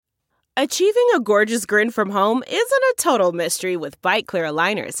Achieving a gorgeous grin from home isn't a total mystery with Bite Clear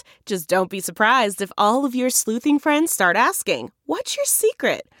aligners. Just don't be surprised if all of your sleuthing friends start asking, "What's your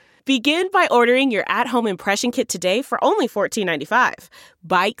secret?" Begin by ordering your at-home impression kit today for only $14.95.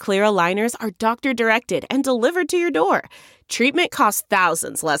 Bite Clear aligners are doctor-directed and delivered to your door. Treatment costs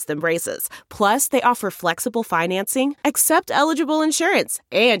thousands less than braces. Plus, they offer flexible financing, accept eligible insurance,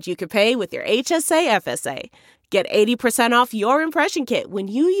 and you can pay with your HSA FSA. Get 80% off your impression kit when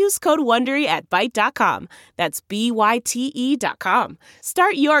you use code WONDERY at Byte.com. That's BYTE.com.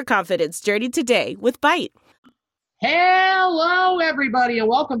 Start your confidence journey today with Byte. Hello, everybody, and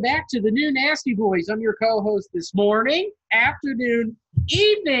welcome back to the new Nasty Boys. I'm your co-host this morning, afternoon,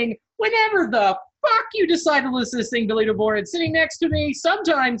 evening, whenever the fuck you decide to listen to this thing, Delete Board. And sitting next to me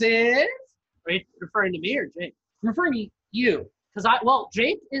sometimes is... Are you referring to me or Jake? Referring to you. Because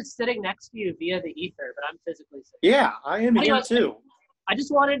Jake is sitting next to you via the ether, but I'm physically sitting. Yeah, I am here too. I just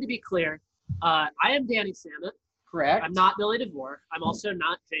wanted to be clear. I am Danny Samet. Correct. I'm not Billy DeVore. I'm also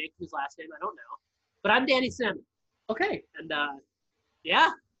not Jake, whose last name I don't know. But I'm Danny Samet. Okay. And,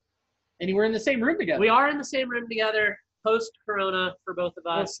 yeah. And we're in the same room together. We are in the same room together, post-corona for both of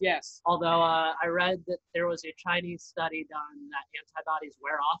us. Yes. Although I read that there was a Chinese study done that antibodies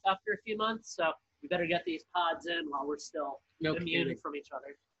wear off after a few months, so we better get these pods in while we're still immune from each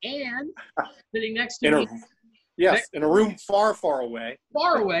other. And sitting next to me. Yes, in a room far, far away.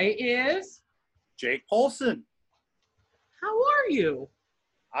 Far away is... Jake Paulson. How are you?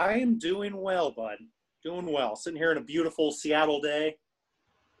 I am doing well, bud. Doing well. Sitting here in a beautiful Seattle day.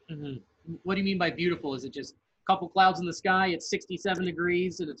 Mm-hmm. What do you mean by beautiful? Is it just a couple clouds in the sky? It's 67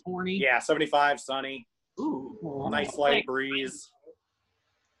 degrees and it's horny? Yeah, 75, sunny. Ooh. Nice light breeze.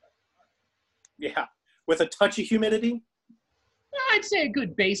 Yeah, with a touch of humidity. I'd say a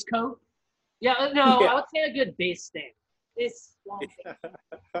good base coat. Yeah, no, I would say a good base stain. It's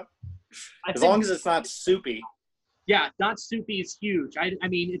as long as it's not soupy. Yeah, not soupy is huge. I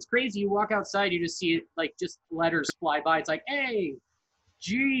mean, it's crazy. You walk outside, you just see it, like, just letters fly by. It's like, A,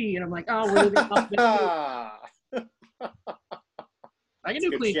 G, and I'm like, oh, we're living up there. I can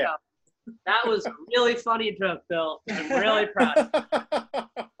do clean up. That was a really funny joke, Bill. I'm really proud.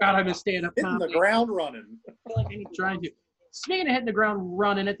 God, I'm a stand-up Hitting comedy. the ground running. I feel like I'm trying to. Speaking of hitting the ground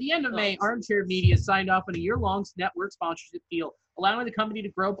running, at the end of May, Armchair Media signed off on a year-long network sponsorship deal, allowing the company to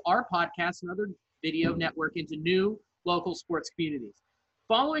grow our podcast and other video network into new local sports communities.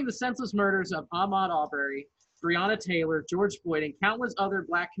 Following the senseless murders of Ahmaud Arbery, Breonna Taylor, George Floyd, and countless other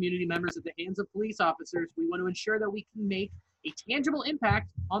Black community members at the hands of police officers, we want to ensure that we can make a tangible impact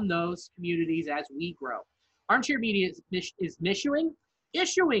on those communities as we grow. Armchair Media is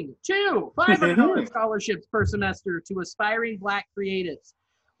issuing two $500 scholarships per semester to aspiring Black creatives.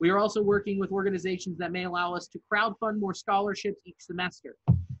 We are also working with organizations that may allow us to crowdfund more scholarships each semester.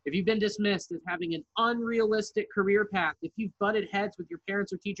 If you've been dismissed as having an unrealistic career path, if you've butted heads with your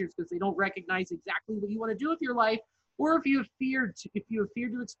parents or teachers because they don't recognize exactly what you want to do with your life, or if you have feared to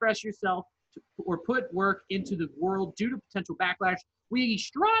express yourself or put work into the world due to potential backlash, we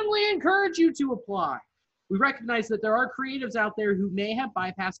strongly encourage you to apply. We recognize that there are creatives out there who may have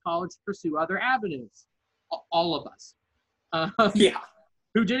bypassed college to pursue other avenues. All of us.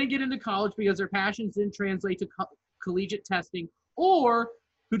 Who didn't get into college because their passions didn't translate to collegiate testing, or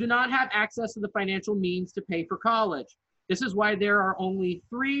who do not have access to the financial means to pay for college. This is why there are only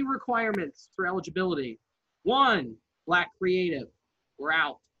 3 requirements for eligibility. 1, Black creative. We're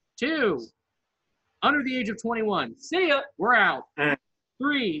out. 2, under the age of 21. See ya. We're out.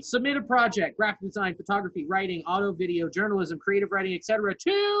 3, submit a project, graphic design, photography, writing, audio, video, journalism, creative writing, etc.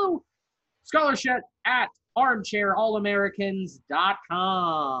 2, scholarship at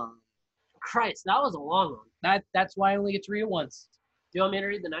armchairallamericans.com. Christ, that was a long one. That's why I only get to read it once. Do you want me to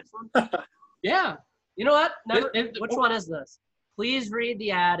read the next one? Yeah. You know what? Which one is this? Please read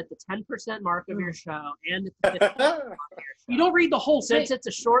the ad at the 10% mark of your show and at the 50% mark of your show. You don't read the whole thing. Since it's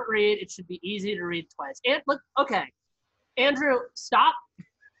a short read, it should be easy to read twice. And look, okay. Andrew, stop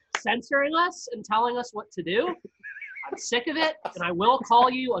censoring us and telling us what to do. I'm sick of it, and I will call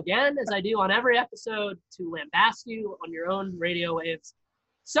you again, as I do on every episode, to lambast you on your own radio waves.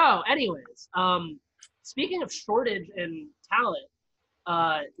 So, anyways, speaking of shortage in talent,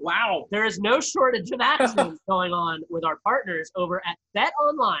 wow, there is no shortage of action going on with our partners over at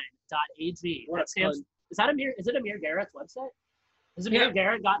betonline.ag. Is it Amir Garrett's website? Is Amir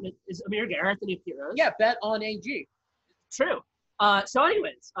Garrett the new Pete Rose? Yeah, bet on AG. True. So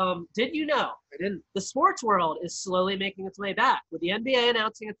anyways, did you know I didn't. The sports world is slowly making its way back with the NBA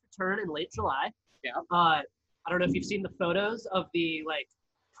announcing its return in late July? Yeah. I don't know if you've seen the photos of the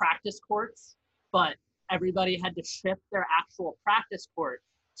practice courts, but everybody had to ship their actual practice court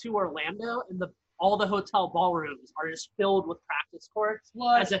to Orlando, and all the hotel ballrooms are just filled with practice courts,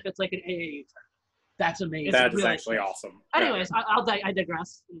 as if it's like an AAU tournament. That's amazing. That is really actually sick. awesome. Anyways, I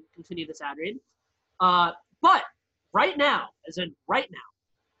digress and continue this ad read. But right now,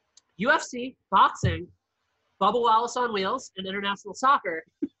 UFC, boxing, Bubba Wallace on Wheels, and international soccer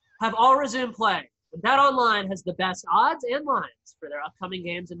have all resumed play. And BetOnline has the best odds and lines for their upcoming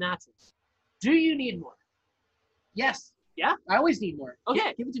games and matches. Do you need more? Yes. Yeah? I always need more.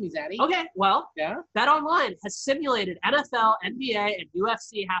 Okay. Give it to me, Zaddy. Okay, well, Yeah? BetOnline has simulated NFL, NBA, and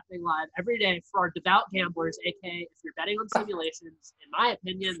UFC happening live every day for our devout gamblers, aka if you're betting on simulations, in my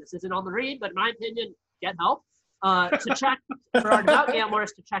opinion, this isn't on the read, but in my opinion, get help, to check, for our devout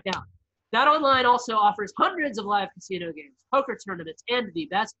gamblers to check out. BetOnline also offers hundreds of live casino games, poker tournaments, and the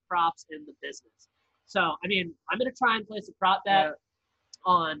best props in the business. So, I mean, I'm going to try and place a prop bet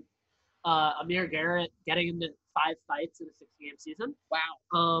on Amir Garrett getting into 5 fights in a 6-game season.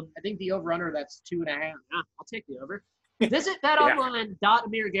 Wow. I think the over-under, that's 2.5. Yeah, I'll take the over. Visit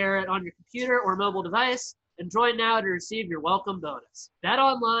betonline.amirgarrett on your computer or mobile device and join now to receive your welcome bonus.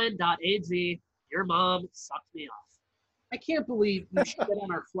 Betonline.ag. Your mom sucked me off. I can't believe you shit on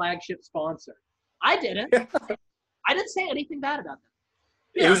our flagship sponsor. I didn't. I didn't say anything bad about them.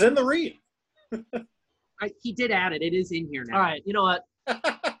 It was in the read. He did add it. It is in here now. All right, you know what?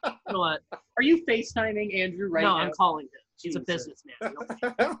 Are you FaceTiming Andrew right now? No, I'm calling him. He's Jesus. a businessman.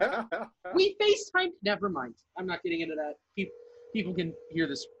 We FaceTime. Never mind. I'm not getting into that. People can hear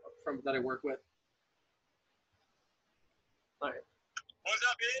this from that I work with. All right. What's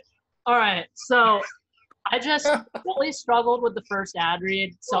up, bitch? All right, so I just really struggled with the first ad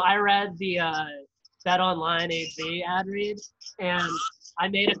read. So I read the BetOnline AG ad read, and I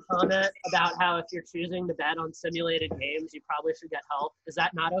made a comment about how if you're choosing to bet on simulated games, you probably should get help. Is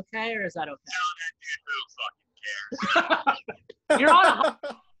that not okay, or is that okay? Tell that dude who fucking cares. You're on a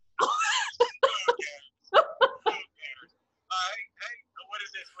Hey, what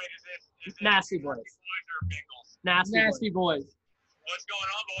is this? Wait, is this Nasty Boys. or Bengals? Nasty Boys. What's going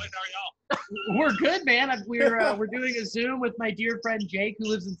on, boys? How are y'all? We're good, man. We're doing a Zoom with my dear friend Jake, who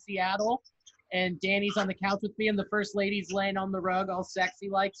lives in Seattle, and Danny's on the couch with me, and the first lady's laying on the rug, all sexy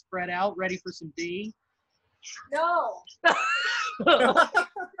like, spread out, ready for some D. No.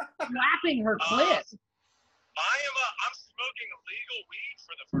 Slapping her clit. I'm smoking illegal weed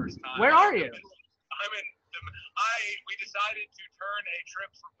for the first time. Where are you? We decided to turn a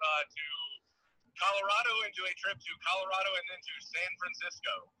trip to Colorado into a trip to Colorado and then to San Francisco.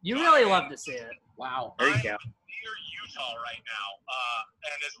 You really love to see it. Wow. There you I'm go. near Utah right now,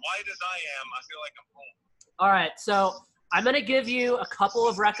 and as white as I am, I feel like I'm home. All right, so I'm going to give you a couple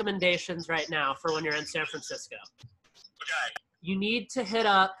of recommendations right now for when you're in San Francisco. Okay. You need to hit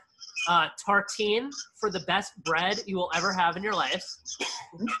up Tartine for the best bread you will ever have in your life.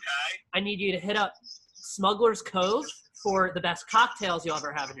 Okay. I need you to hit up Smuggler's Cove for the best cocktails you'll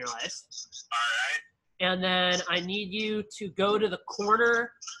ever have in your life. All right. And then I need you to go to the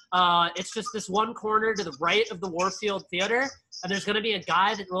corner. It's just this one corner to the right of the Warfield Theater. And there's going to be a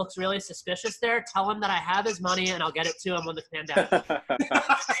guy that looks really suspicious there. Tell him that I have his money and I'll get it to him when the pandemic. Is he gonna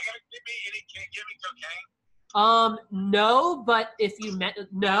give me cocaine? No, but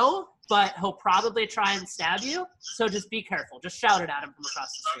but he'll probably try and stab you. So just be careful. Just shout it at him from across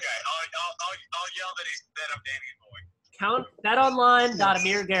the street. Okay. I'll yell that I'm Danny's boy. Count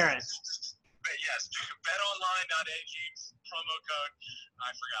betonline.amirgarrett. But yes, betonline.ag promo code. I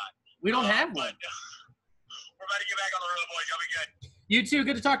forgot. We don't have But, one. we're about to get back on the road, boys. Y'all be good. You too.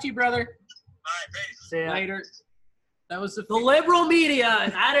 Good to talk to you, brother. All right, peace. See ya. Later. That was The liberal media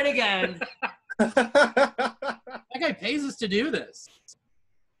is at it again. That guy pays us to do this.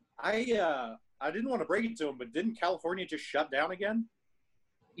 I didn't want to break it to him, but didn't California just shut down again?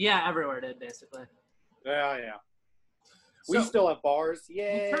 Yeah, everywhere did, basically. Yeah. We So- still have bars.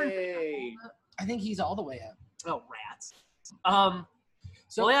 Yay! I think he's all the way up. Oh, rats.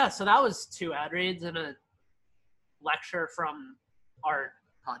 So that was 2 ad reads and a lecture from our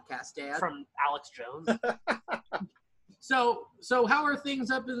Podcast dad. from Alex Jones. So how are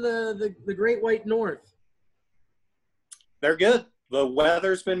things up in the Great White North? They're good. The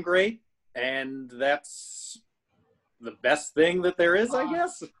weather's been great, and that's the best thing that there is, I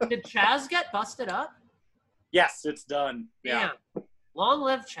guess. Did Chaz get busted up? Yes, it's done. Yeah. Damn. Long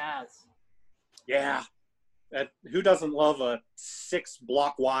live Chaz. Yeah. Who doesn't love a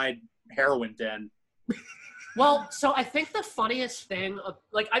 6-block wide heroin den? Well, so I think the funniest thing,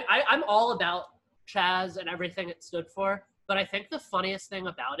 I'm all about Chaz and everything it stood for, but I think the funniest thing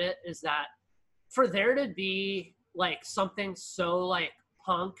about it is that for there to be like something so like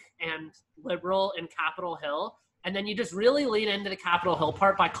punk and liberal in Capitol Hill, and then you just really lean into the Capitol Hill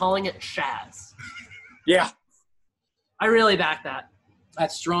part by calling it Shaz. Yeah. I really back that.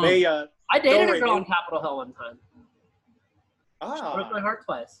 That's strong. They, I dated Don't a girl worry, on Capitol Hill one time. She broke my heart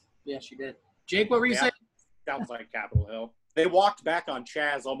twice. Yeah, she did. Jake, what were you Yeah. saying? Sounds like Capitol Hill. They walked back on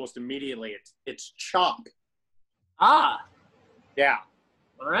Chaz almost immediately. It's Chop. Ah, Yeah.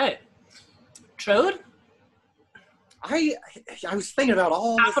 all right. Chode? I was thinking about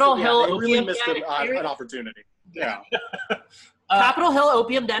all Capitol this. Hill They really Opium missed Den an experience? opportunity. Yeah. Capitol Hill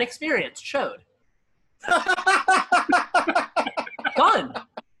Opium Den experience. Chode. Done.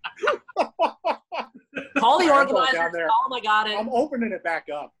 Call the I'm going organizers. down there. Tell them I got it. I'm opening it back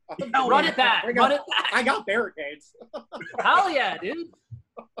up. Run it back. Run it back. I got barricades. Hell yeah, dude.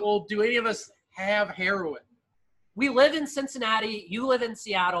 Well, do any of us have heroin? We live in Cincinnati. You live in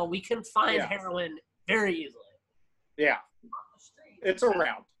Seattle. We can find Yeah. heroin very easily. Yeah. It's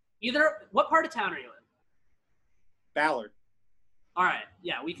around. What part of town are you in? Ballard. All right.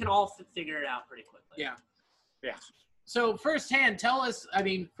 Yeah, we can all figure it out pretty quickly. Yeah. Yeah. So firsthand, tell us, I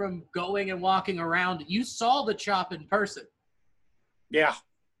mean, from going and walking around, you saw the Chop in person. Yeah.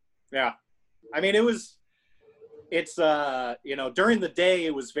 Yeah. I mean, it's during the day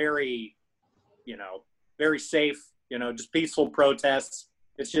it was very, very safe, just peaceful protests.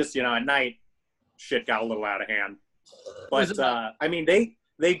 It's just, at night, shit got a little out of hand. But, I mean, they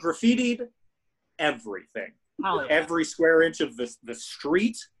graffitied everything. Hell yeah. Every square inch of the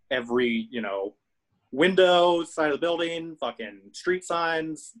street, every, window, side of the building, fucking street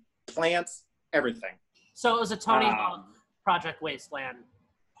signs, plants, everything. So it was a Tony Hawk Project Wasteland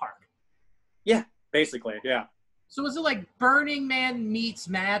park. Yeah, basically, yeah. So was it like Burning Man meets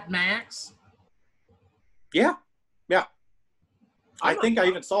Mad Max? Yeah, yeah. I think I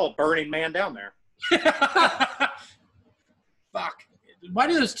even saw a Burning Man down there. Fuck. Why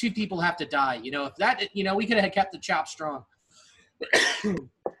do those two people have to die? If that, we could have kept the Chop strong.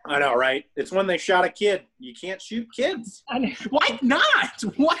 I know, right? It's when they shot a kid. You can't shoot kids. Why not?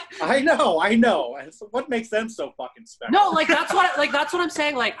 What? I know. What makes them so fucking special? No, that's what I'm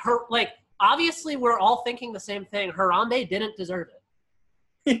saying. Obviously we're all thinking the same thing. Harambe didn't deserve it.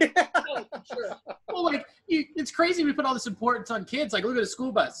 Yeah. Oh, sure. Well, it's crazy we put all this importance on kids. Look at a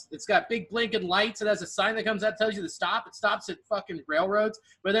school bus. It's got big blinking lights. It has a sign that comes out, tells you to stop. It stops at fucking railroads.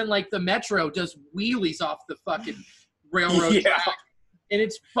 But then, the metro does wheelies off the fucking railroad track. And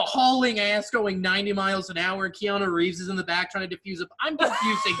it's hauling ass going 90 miles an hour. And Keanu Reeves is in the back trying to defuse it. I'm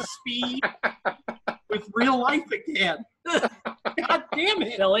confusing speed with real life again. God damn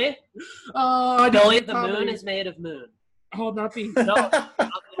it. Billy? Billy, The moon is made of moon. Oh, not being. No, not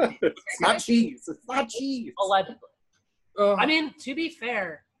being. It's not cheese. It's not cheese. Allegedly. I mean, to be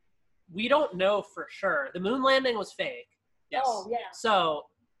fair, we don't know for sure. The moon landing was fake. Yes. Oh, yeah. So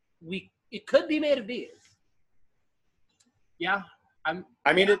it could be made of bees. Yeah.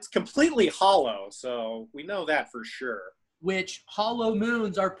 I mean, it's completely hollow, so we know that for sure. Which hollow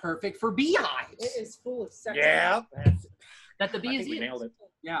moons are perfect for beehives. It is full of sex. Yeah. That the I bees think we use. nailed it.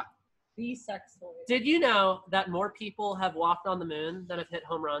 Yeah. Bee sex toys. Did you know that more people have walked on the moon than have hit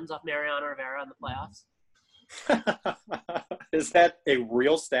home runs off Mariano Rivera in the playoffs? Is that a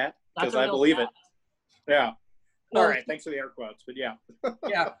real stat? That's Because a I real believe stat. it. Yeah. Well- All right. Thanks for the air quotes, but yeah.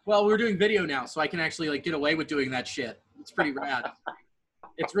 Yeah. Well, we're doing video now, so I can actually get away with doing that shit. It's pretty rad.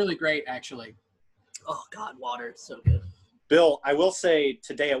 It's really great, actually. Oh, God, water. It's so good. Bill, I will say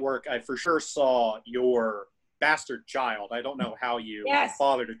today at work, I for sure saw your bastard child. I don't know how you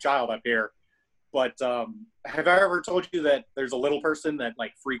fathered a child up here, but have I ever told you that there's a little person that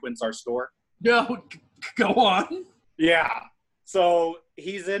frequents our store? No, go on. Yeah. So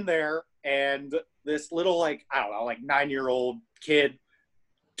he's in there, and this little 9-year-old kid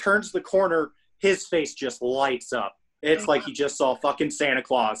turns the corner. His face just lights up. It's like he just saw fucking Santa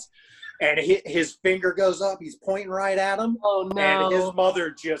Claus. And his finger goes up. He's pointing right at him. Oh, no. And his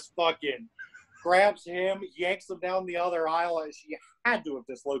mother just fucking grabs him, yanks him down the other aisle. And she had to have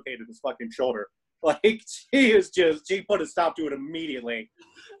dislocated his fucking shoulder. She put a stop to it immediately.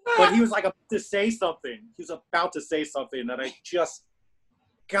 But he was about to say something. He was about to say something that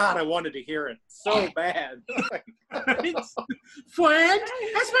I wanted to hear it so bad. Friend?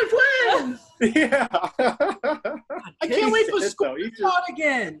 That's my friend! Yeah. I can't wait for school to start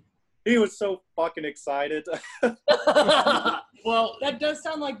again. He was so fucking excited. Well, That does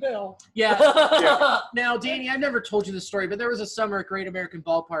sound like Bill. yeah. Now, Danny, I've never told you this story, but there was a summer at Great American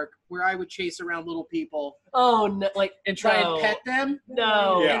Ballpark where I would chase around little people Oh, no. and try No. and pet them.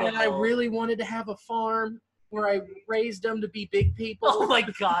 No. Yeah. And then I really wanted to have a farm where I raised them to be big people. Oh, my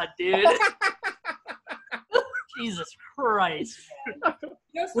God, dude. Jesus Christ, man.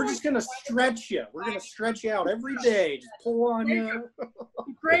 We're just gonna stretch you. We're gonna stretch you out every day. Just pull on you.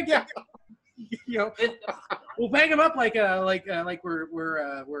 Greg, yeah. You know, we'll bang him up like we're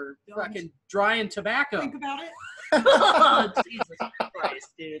fucking drying tobacco. Think about it. Oh, Jesus Christ,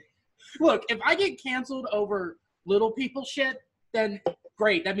 dude. Look, if I get canceled over little people shit, then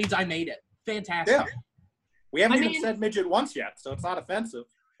great. That means I made it. Fantastic. Yeah. We haven't I even mean- said midget once yet, so it's not offensive.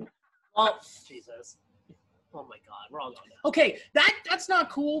 Oh, Jesus. Oh my God, we're all going down. Okay, that's not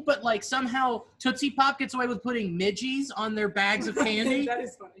cool, but like somehow Tootsie Pop gets away with putting midgies on their bags of candy. That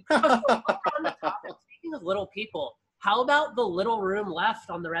is funny. On the topic, speaking of little people, how about the little room left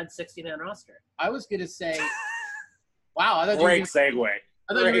on the Red 60-man roster? I was gonna say, wow, I thought Great you segue. were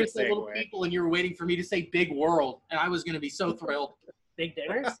gonna Great say little segue. people, and you were waiting for me to say big world, and I was gonna be so thrilled. Big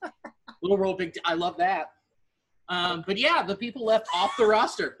dingers? Little world, big. I love that. But yeah, the people left off the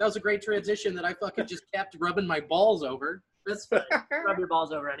roster. That was a great transition that I fucking just kept rubbing my balls over. That's fine. Rub your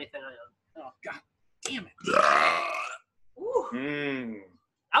balls over anything I own. Oh God, damn it. Ooh, Mm.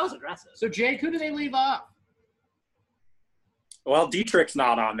 that was aggressive. So Jake, who do they leave off? Well, Dietrich's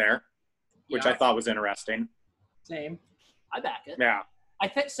not on there, which Yeah. I thought was interesting. Same. I back it. Yeah. I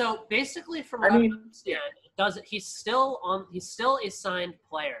think so. Basically, from I what I mean, understand, it doesn't. He's still a signed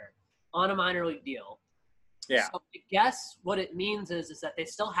player on a minor league deal. Yeah. So I guess what it means is that they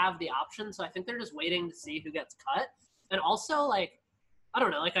still have the option. So I think they're just waiting to see who gets cut. And also, like, I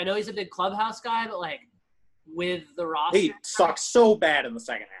don't know. Like, I know he's a big clubhouse guy, but like with the roster, He sucked so bad in the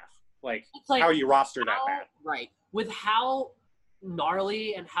second half. Like, it's like how you roster that how- bad? Right. with how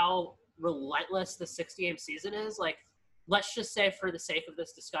gnarly and how relentless the 60-game season is, like, let's just say for the sake of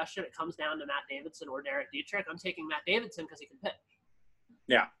this discussion, it comes down to Matt Davidson or Derek Dietrich. I'm taking Matt Davidson because he can pitch.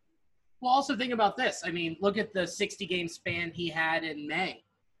 Yeah. Well, also think about this. I mean, look at the 60-game span he had in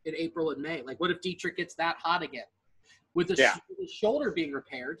April and May. Like, what if Dietrich gets that hot again? With the Yeah. his shoulder being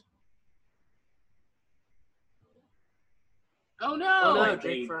repaired. Oh, no. Oh, no, like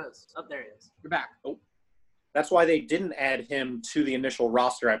Jake they- froze. Oh, there he is. You're back. That's why they didn't add him to the initial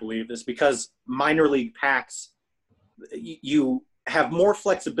roster, I believe, is because minor league packs, you have more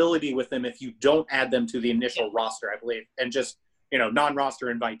flexibility with them if you don't add them to the initial roster, I believe, and just, non-roster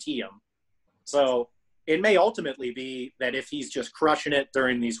invitee them. So it may ultimately be that if he's just crushing it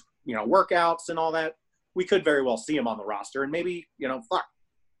during these, workouts and all that, we could very well see him on the roster. And maybe,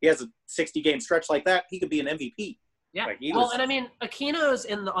 he has a 60-game stretch like that, he could be an MVP. Yeah. Like, he Well, was- and I mean, Aquino's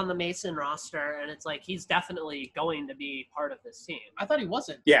on the Mason roster, and it's like he's definitely going to be part of this team. I thought he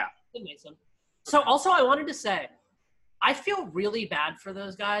wasn't. Yeah. In Mason. So also, I wanted to say, I feel really bad for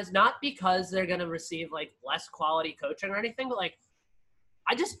those guys, not because they're going to receive like less quality coaching or anything, but like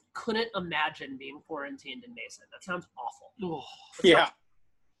I just couldn't imagine being quarantined in Mason. That sounds awful. Yeah.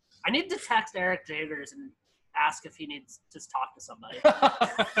 I need to text Eric Jagers and ask if he needs to talk to somebody.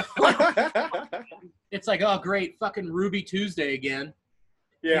 It's like, oh, great, fucking Ruby Tuesday again.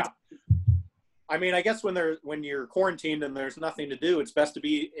 Yeah. I mean, I guess when you're quarantined and there's nothing to do, it's best to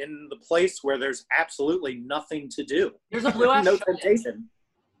be in the place where there's absolutely nothing to do. There's a blue ash No chili. temptation.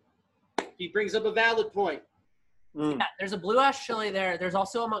 He brings up a valid point. Mm. Yeah, there's a blue ash chili there. There's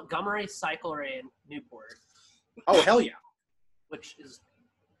also a Montgomery cyclery in Newport, Oh, hell yeah. which is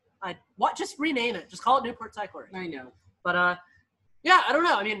just rename it. Just call it Newport Cyclery. I know. But yeah, I don't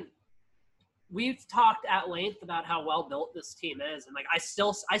know. I mean, we've talked at length about how well built this team is, and like I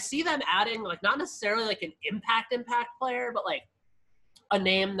see them adding like not necessarily like an impact player, but like a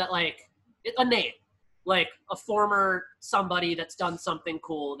name that like a former somebody that's done something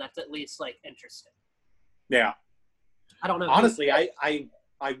cool that's at least like interesting. Yeah. I don't know. Honestly, I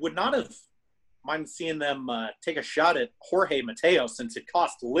would not have mind seeing them take a shot at Jorge Mateo since it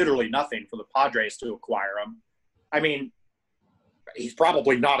cost literally nothing for the Padres to acquire him. I mean, he's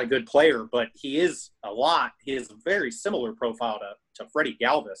probably not a good player, but he is a lot. He has a very similar profile to Freddie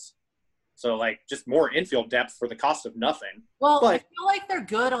Galvis. So, like, just more infield depth for the cost of nothing. Well, I But- feel like they're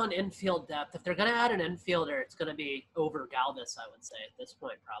good on infield depth. If they're going to add an infielder, it's going to be over Galvis, I would say, at this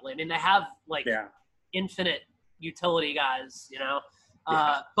point, probably. I mean, they have, like, Yeah. infinite utility guys, Yeah.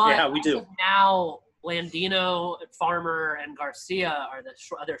 But Yeah, we as do. of now, Landino, Farmer, and Garcia are the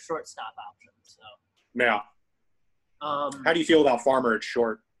other shortstop options. So, Yeah. How do you feel about Farmer at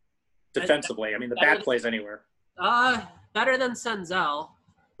short defensively? I mean, the bat plays anywhere. better than Senzel,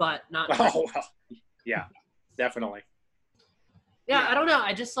 but not. Oh, well, yeah, definitely. Yeah, I don't know.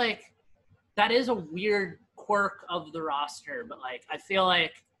 I just like that is a weird quirk of the roster, but like I feel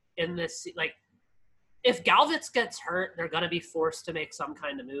like in this like if Galvitz gets hurt, they're gonna be forced to make some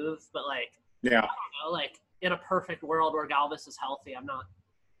kind of move. But like Yeah. I don't know, like in a perfect world where Galvis is healthy, I'm not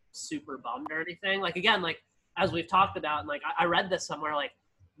super bummed or anything. Like again, like as we've talked about, and like I read this somewhere, like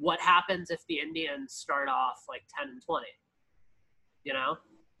what happens if the Indians start off like 10-20? You know,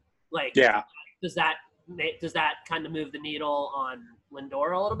 like does that kind of move the needle on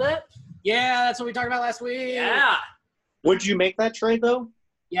Lindor a little bit? Yeah, that's what we talked about last week. Yeah. Would you make that trade though?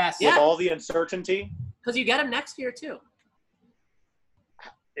 Yes. With all the uncertainty? Because you get him next year too.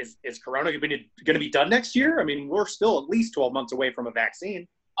 Is Corona going to be done next year? I mean, we're still at least 12 months away from a vaccine.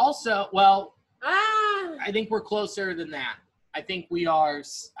 Also, well, I think we're closer than that. I think we are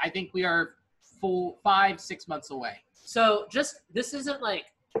full 5-6 months away. So this isn't like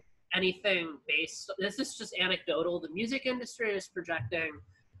anything based. This is just anecdotal. The music industry is projecting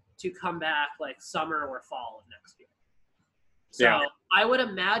to come back like summer or fall of next year. So I would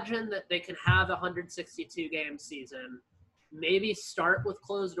imagine that they can have a 162 game season. Maybe start with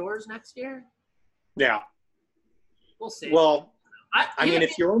closed doors next year. Yeah. We'll see. Well, I mean,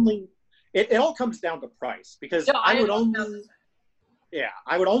 if you're only, it all comes down to price because I would only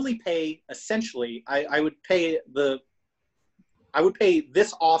pay essentially. I would pay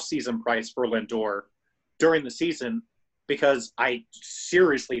this off-season price for Lindor during the season because I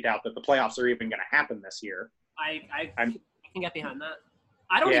seriously doubt that the playoffs are even going to happen this year. I can get behind that.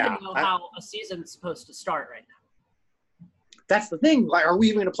 I don't even know how a season's supposed to start right now. That's the thing. Like, are we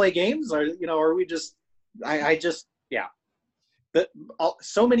even going to play games? Or, are we just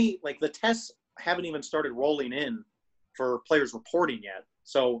so many, like, the tests haven't even started rolling in for players reporting yet.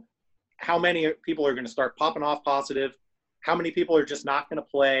 So how many people are going to start popping off positive? How many people are just not going to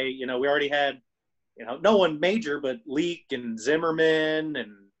play? We already had, no one major, but Leak and Zimmerman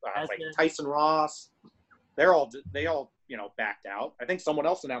and like Tyson Ross. They all, backed out. I think someone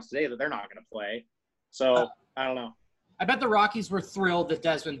else announced today that they're not going to play. So I don't know. I bet the Rockies were thrilled that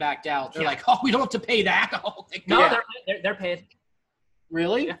Desmond backed out. They're like, oh, we don't have to pay that. No, they're paid.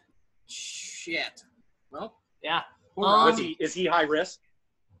 Really? Yeah. Shit. Well, yeah. Is he high risk?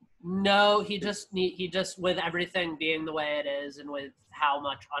 No, he just with everything being the way it is and with how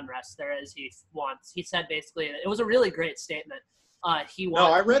much unrest there is, he said basically it was a really great statement. I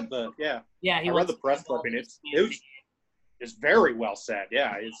read the I read the press clipping. It's very well said.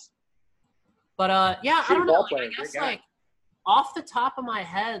 Yeah, But I don't know. I guess like off the top of my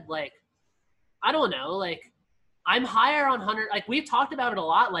head, like I don't know, like I'm higher on Hunter. Like we've talked about it a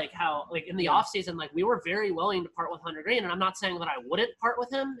lot, like how like in the off season, like we were very willing to part with Hunter Green, and I'm not saying that I wouldn't part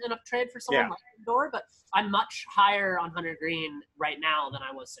with him in a trade for someone like Lindor, but I'm much higher on Hunter Green right now than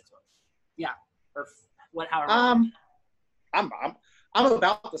I was 6 months. Yeah, or however. I'm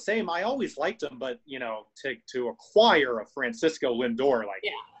about the same. I always liked him, but to acquire a Francisco Lindor, like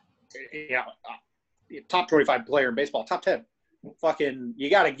top 25 player in baseball, top 10. Fucking, you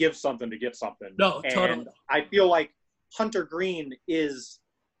got to give something to get something. No, and totally. I feel like Hunter Green he's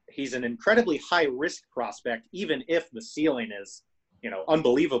an incredibly high risk prospect, even if the ceiling is,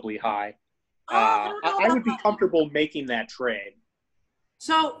 unbelievably high. I would be comfortable making that trade.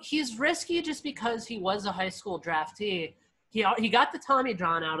 So he's risky just because he was a high school draftee. He got the Tommy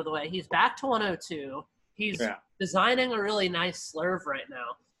John out of the way. He's back to 102. He's designing a really nice slurve right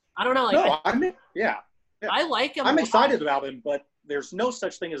now. I don't know. I like him. I'm excited about him, but there's no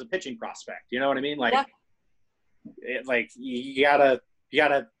such thing as a pitching prospect. You know what I mean? Like, you gotta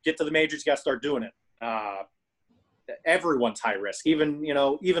get to the majors. You gotta start doing it. Everyone's high risk. Even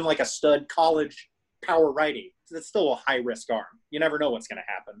like a stud college power righty. It's still a high risk arm. You never know what's going to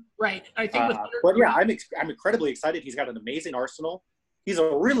happen. Right. I think. I'm incredibly excited. He's got an amazing arsenal. He's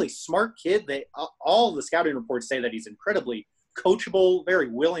a really smart kid. All the scouting reports say that he's incredibly coachable, very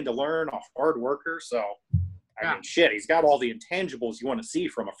willing to learn, a hard worker. So, I mean, he's got all the intangibles you want to see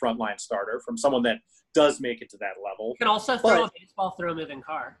from a frontline starter, from someone that does make it to that level. Can also throw a baseball through a moving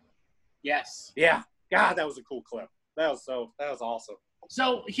car. Yes. Yeah. God, that was a cool clip. That was awesome.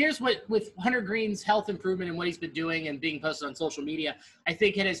 So here's what, with Hunter Green's health improvement and what he's been doing and being posted on social media, I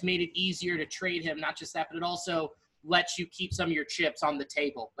think it has made it easier to trade him. Not just that, but it also lets you keep some of your chips on the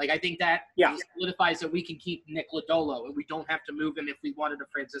table. Like, I think that solidifies that we can keep Nick Lodolo and we don't have to move him if we wanted a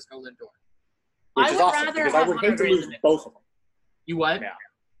Francisco Lindor. Which is awesome, because I would hate to lose both of them. You what? Yeah.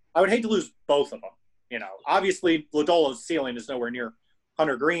 I would hate to lose both of them. Obviously Lodolo's ceiling is nowhere near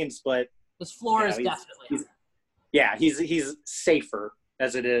Hunter Green's, but his floor is definitely. He's safer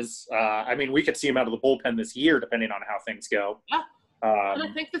as it is. I mean, we could see him out of the bullpen this year, depending on how things go. Yeah. And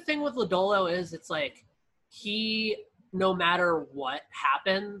I think the thing with Lodolo is it's like no matter what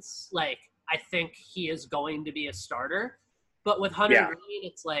happens, like I think he is going to be a starter. But with Hunter Green,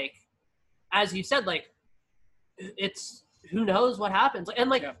 it's like, as you said, like it's who knows what happens. And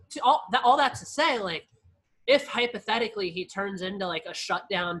like all that to say, like if hypothetically he turns into like a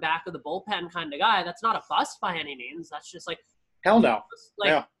shutdown back of the bullpen kind of guy, that's not a bust by any means. That's just like Hell no. Like,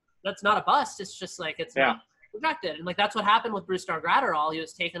 Yeah. that's not a bust. It's just like it's not projected. And like that's what happened with Bruce Gratterall. He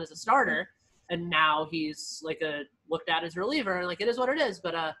was taken as a starter, and now he's like looked at as a reliever. And like it is what it is.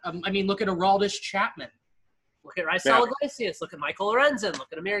 But I mean, look at Aroldis Chapman. look at Raisel Iglesias. Look at Michael Lorenzen. Look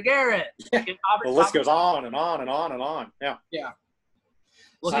at Amir Garrett. Look at The list goes on and on and on and on. Yeah. Yeah.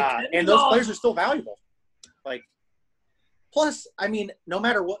 Look at And those players are still valuable. Like, plus, I mean, no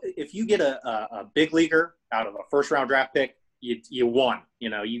matter what, if you get a big leaguer out of a first round draft pick, you won. You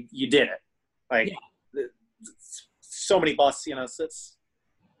know, you did it. Like, so many busts. You know, so it's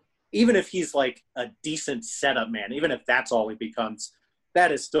even if he's like a decent setup man, even if that's all he becomes,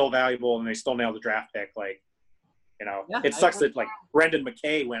 that is still valuable, and they still nail the draft pick. Like, you know, it sucks that like Brendan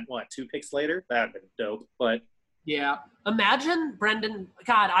McKay went 2 picks later. That'd been dope, but. Yeah. Imagine Brendan.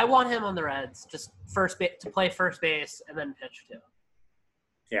 God, I want him on the Reds, just to play first base and then pitch too.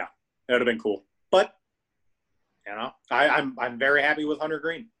 Yeah, that would have been cool. But you know, I'm very happy with Hunter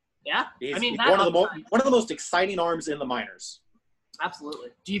Green. Yeah, He's, I mean, he's one of the most exciting arms in the minors. Absolutely.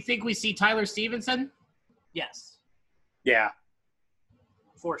 Do you think we see Tyler Stevenson? Yes. Yeah,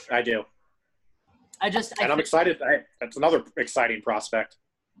 For sure. I do. I'm excited. That's another exciting prospect.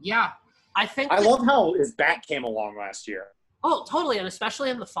 Yeah. I love how his bat came along last year. Oh, totally, and especially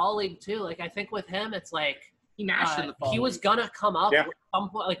in the fall league too. Like I think with him, it's like He mashed in the fall. he was gonna come up Yeah. at some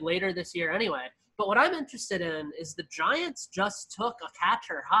point, like later this year anyway. But what I'm interested in is the Giants just took a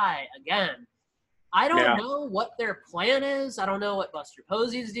catcher high again. I don't know what their plan is. I don't know what Buster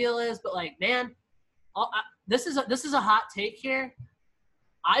Posey's deal is. But like, man, this is a hot take here.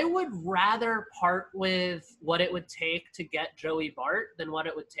 I would rather part with what it would take to get Joey Bart than what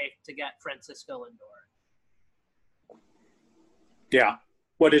it would take to get Francisco Lindor. Yeah.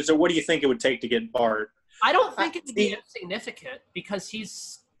 What do you think it would take to get Bart? I don't think it would be insignificant because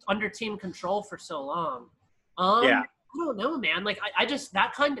he's under team control for so long. I don't know, man. Like I just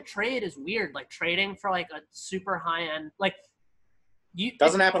that kind of trade is weird. Like trading for like a super high end, like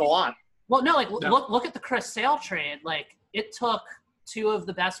doesn't happen a lot. Well, no, like look at the Chris Sale trade. Like it took 2 of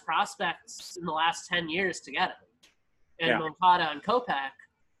the best prospects in the last 10 years to get it, and Moncada and Kopech.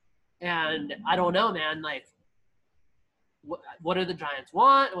 And I don't know, man. Like, what do the Giants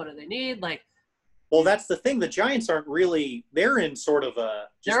want? What do they need? Like, well, that's the thing. The Giants aren't really. They're in sort of a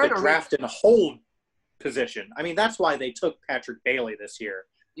draft and hold position. I mean, that's why they took Patrick Bailey this year.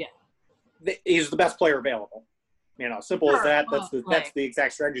 Yeah, he's the best player available. You know, simple as that. That's the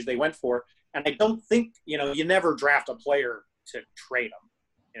exact strategy they went for. And I don't think you never draft a player to trade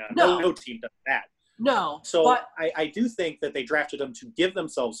them. No team does that. No. So I do think that they drafted them to give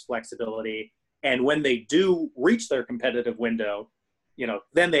themselves flexibility, and when they do reach their competitive window,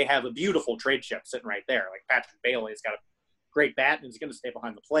 then they have a beautiful trade chip sitting right there. Like Patrick Bailey's got a great bat and he's going to stay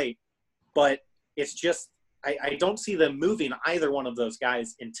behind the plate, but it's just I don't see them moving either one of those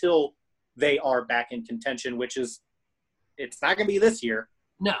guys until they are back in contention, which is it's not going to be this year.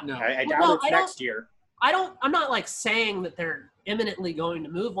 No. I doubt it's next year. I'm not like saying that they're imminently going to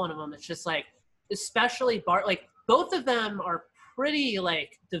move one of them. It's just like, especially Bart, like both of them are pretty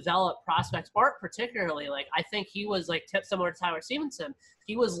like developed prospects. Bart particularly, like I think he was like tipped similar to Tyler Stevenson.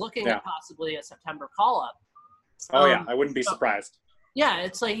 He was looking at possibly a September call up. I wouldn't be surprised. Yeah,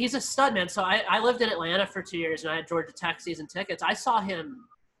 it's like he's a stud, man. So I lived in Atlanta for 2 years and I had Georgia Tech season tickets. I saw him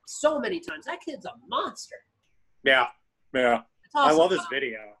so many times. That kid's a monster. Yeah. Awesome. I love his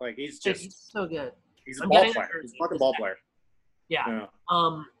video. Like he's so good. He's a ball player. He's a fucking ball player. Yeah.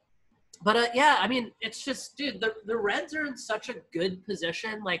 I mean, it's just, dude, the Reds are in such a good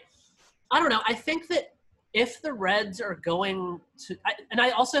position. Like, I don't know. I think that if the Reds are going to – and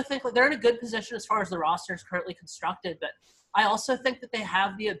I also think that they're in a good position as far as the roster is currently constructed, but I also think that they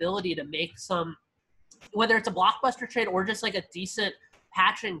have the ability to make some – whether it's a blockbuster trade or just like a decent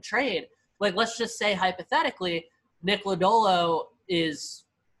patching trade. Like, let's just say hypothetically Nick Lodolo is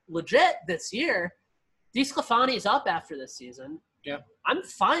legit this year. DeSclafani's up after this season. Yeah. I'm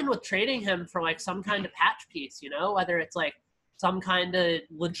fine with trading him for like some kind of patch piece, whether it's like some kind of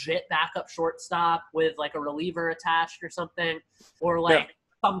legit backup shortstop with like a reliever attached or something, or like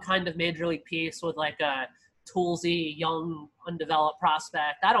some kind of major league piece with like a toolsy young undeveloped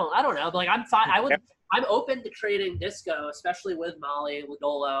prospect. I don't know. But like I'm fine. I'm open to trading Disco, especially with Molly,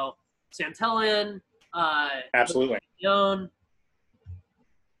 Lodolo, Santillan, absolutely. Leon.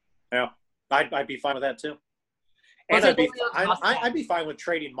 Yeah. I'd be fine with that too. And I'd be fine with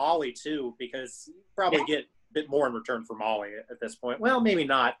trading Molly too, because you probably get a bit more in return for Molly at this point. Well, maybe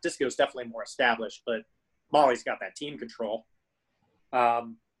not. Disco's definitely more established, but Molly's got that team control.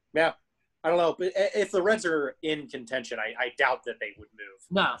 I don't know, but if the Reds are in contention, I doubt that they would move.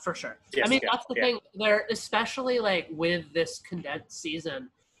 No, for sure. Yes, I mean, yeah, that's the yeah. thing. There, especially like with this condensed season,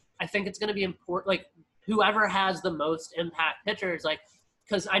 I think it's going to be important. Like whoever has the most impact pitchers, like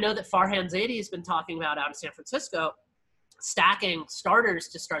because I know that Farhan Zaidi has been talking about out of San Francisco, stacking starters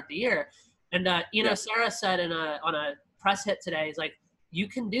to start the year, and Sarah said on a press hit today, he's like, you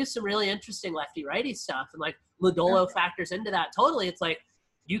can do some really interesting lefty righty stuff, and like Lodolo factors into that totally. It's like,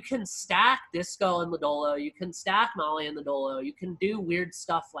 you can stack Disco and Lodolo. You can stack Molly and Lodolo. You can do weird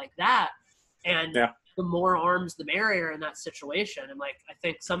stuff like that. And the more arms, the merrier in that situation. And, like, I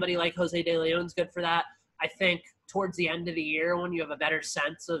think somebody like Jose De Leon's good for that. I think towards the end of the year when you have a better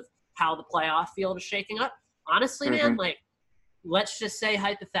sense of how the playoff field is shaking up, honestly, man, like, let's just say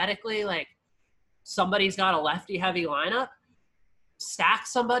hypothetically, like, somebody's got a lefty-heavy lineup, stack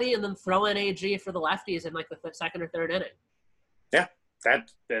somebody and then throw in AG for the lefties in, like, the second or third inning. Yeah.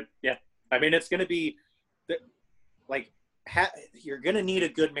 I mean, it's going to be you're going to need a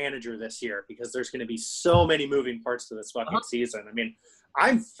good manager this year because there's going to be so many moving parts to this fucking season. I mean,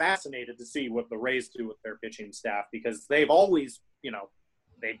 I'm fascinated to see what the Rays do with their pitching staff because they've always,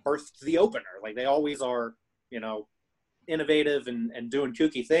 they birthed the opener. Like they always are, innovative and doing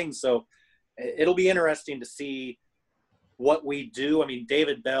kooky things. So it'll be interesting to see what we do. I mean,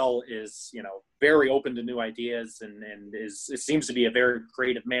 David Bell is, very open to new ideas and it seems to be a very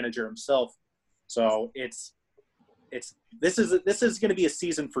creative manager himself. So this is going to be a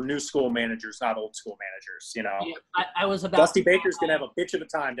season for new school managers, not old school managers. Yeah, I was about Dusty Baker's going to have a bitch of a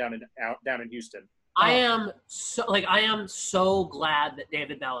time down in Houston. I am so glad that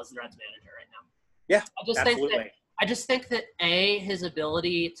David Bell is the Reds manager right now. Yeah, absolutely. I just think that his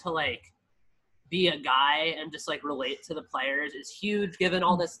ability to like be a guy and just like relate to the players is huge given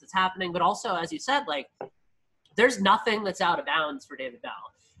all this that's happening. But also, as you said, like there's nothing that's out of bounds for David Bell.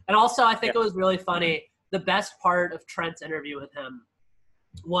 And also I think it was really funny. The best part of Trent's interview with him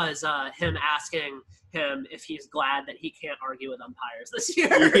was him asking him if he's glad that he can't argue with umpires this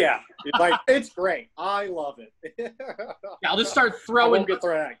year. Yeah. Like, it's great. I love it. Yeah, I'll just start I throwing. won't get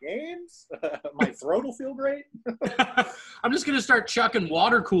thrown out of games. My throat will feel great. I'm just going to start chucking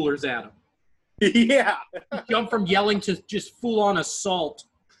water coolers at him. Yeah. Jump from yelling to just full-on assault.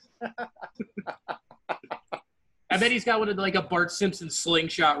 I bet he's got one of like a Bart Simpson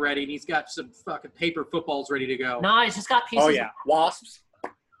slingshot ready, and he's got some fucking paper footballs ready to go. No, he's just got pieces. Oh, yeah. Wasps.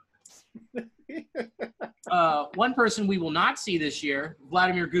 One person we will not see this year,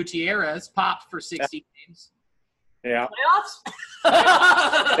 Vladimir Gutierrez, popped for 60 games. Yeah.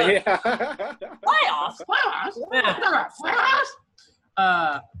 Playoffs? Yeah.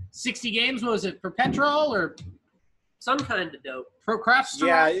 Playoffs? 60 games, what was it, for petrol or Some kind of dope. pro craft store?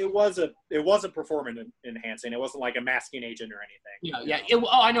 Yeah, it wasn't performance enhancing. It wasn't like a masking agent or anything. Yeah.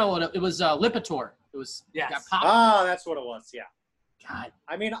 I know what it was. Lipitor. It was. Yes. Got popped. Ah, that's what it was. Yeah. God.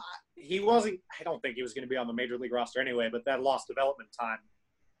 I mean, he wasn't. I don't think he was going to be on the major league roster anyway. But that lost development time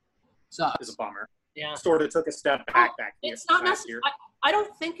Sucks. is a bummer. Yeah. Sort of took a step back. It's not last necessary. year. I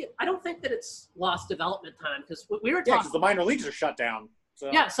don't think that it's lost development time because we were Yeah, talking. because the minor leagues are shut down.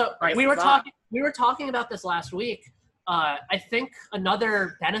 So. Yeah, so Right. we were talking about this last week. I think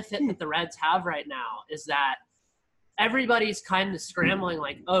another benefit that the Reds have right now is that everybody's kind of scrambling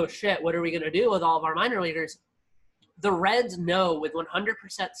like, oh shit, what are we going to do with all of our minor leaguers? The Reds know with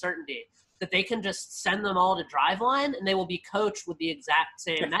 100% certainty that they can just send them all to Driveline and they will be coached with the exact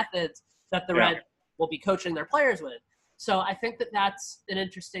same methods that the Reds will be coaching their players with. So I think that that's an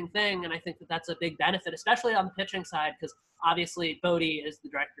interesting thing, and I think that that's a big benefit, especially on the pitching side, because obviously Bodie is the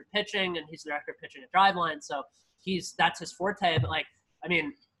director of pitching, and he's the director of pitching at Driveline, so that's his forte. But, like, I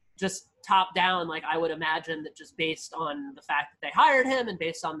mean, just top down, like, I would imagine that just based on the fact that they hired him and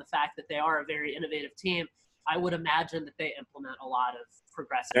based on the fact that they are a very innovative team, I would imagine that they implement a lot of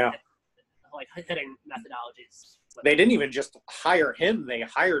progressive hitting methodologies. They didn't even just hire him; they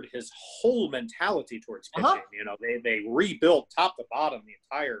hired his whole mentality towards pitching. You know, they rebuilt top to bottom the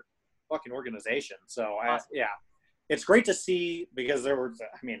entire fucking organization. So it's great to see, because there were,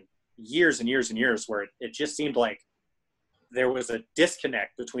 I mean, years and years and years where it just seemed like there was a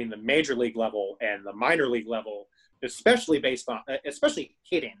disconnect between the major league level and the minor league level, especially especially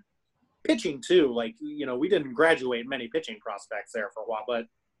hitting. Pitching too, like, you know, we didn't graduate many pitching prospects there for a while, but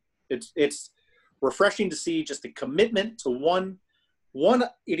it's refreshing to see just a commitment to one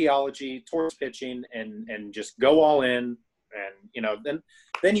ideology towards pitching and just go all in, and, you know,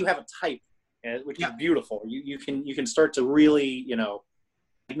 then you have a type, which is beautiful. You can start to really, you know,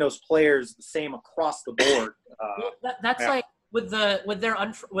 diagnose players the same across the board. with their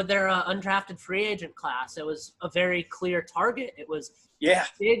undrafted free agent class, it was a very clear target. It was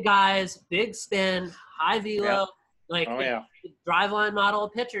big guys, big spin, high velo, driveline model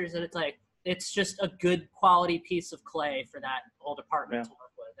of pitchers, and it's just a good quality piece of clay for that whole department to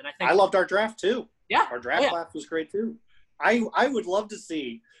work with. And I loved our draft too. Yeah, our draft class was great too. I would love to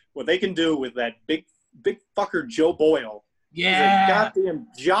see what they can do with that big fucker Joe Boyle. Yeah, he's a goddamn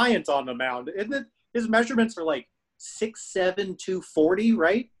giant on the mound, and then his measurements are like 6'7", 240,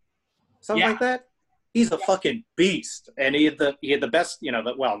 right? Something like that. He's a fucking beast, and he had the best, not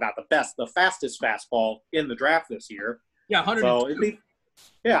the best, the fastest fastball in the draft this year. Yeah, 100. So it'd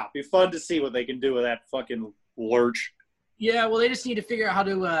be fun to see what they can do with that fucking lurch. Yeah, well, they just need to figure out how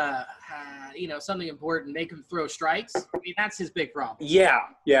to, something important, make him throw strikes. I mean, that's his big problem. Yeah.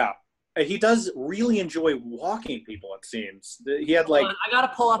 He does really enjoy walking people, it seems. He had I got to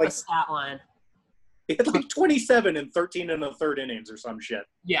pull up a stat line. He had 27 in 13 and a third innings or some shit.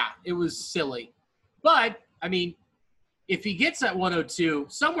 Yeah, it was silly. But, I mean, if he gets at 102,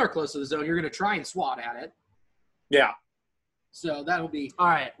 somewhere close to the zone, you're going to try and swat at it. Yeah. So that'll be – all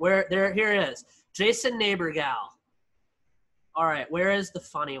right, here it is. Jason Neighborgal. All right, where is the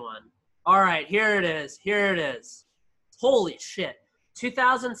funny one? All right, here it is. Holy shit.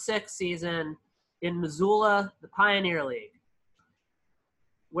 2006 season in Missoula, the Pioneer League.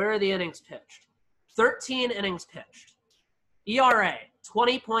 Where are the innings pitched? 13 innings pitched. ERA,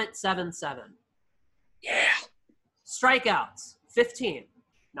 20.77. Yeah. Strikeouts, 15.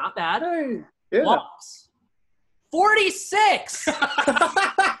 Not bad. Hey, yeah. Walks, 46.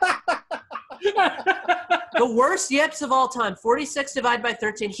 The worst yips of all time, 46 divided by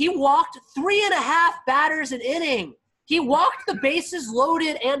 13. He walked 3.5 batters an inning. He walked the bases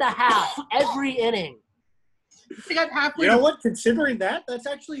loaded and a half every inning. He got halfway. You know what? Considering that's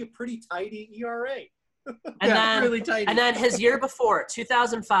actually a pretty tidy ERA. And then his year before,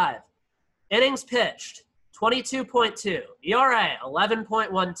 2005, innings pitched, 22.2. ERA,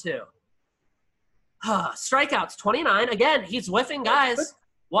 11.12. Strikeouts, 29. Again, he's whiffing guys.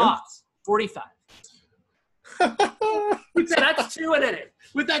 Walks, 45. So that's 2 an inning.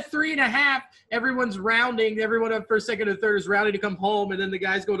 With that 3.5, everyone's rounding. Everyone up first, second, and third is rounding to come home, and then the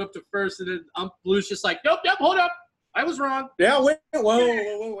guy's going up to first, and then Blue's just like, nope, hold up. I was wrong. Yeah, wait. No.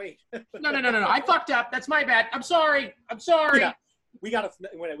 I fucked up. That's my bad. I'm sorry. Yeah. We gotta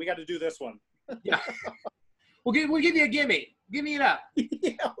do this one. Yeah. We'll give you a gimme. Gimme it up.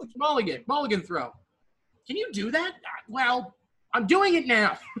 Yeah. Mulligan throw. Can you do that? Well, I'm doing it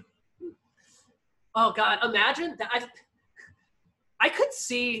now. Oh, God. Imagine that. I could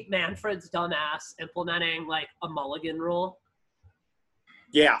see Manfred's dumbass implementing, a mulligan rule.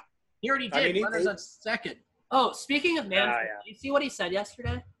 Yeah. He already did. Runners on second. Oh, speaking of Manfred, did you see what he said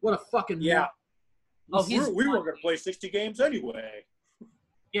yesterday? What a fucking yeah. Oh, we were going to play 60 games anyway.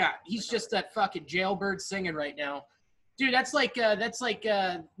 Yeah, he's just that fucking jailbird singing right now. Dude, that's like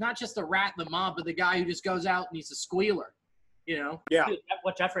not just the rat in the mob, but the guy who just goes out and he's a squealer, Yeah. Dude,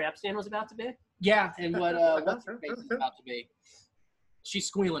 what Jeffrey Epstein was about to be? Yeah, and what's her face is about to be. She's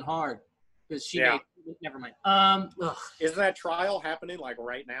squealing hard because she made – never mind. Isn't that trial happening,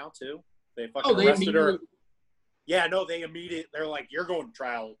 right now, too? They fucking arrested her. Yeah, no, they're like, you're going to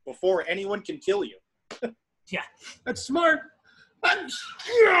trial before anyone can kill you. Yeah. That's smart. God.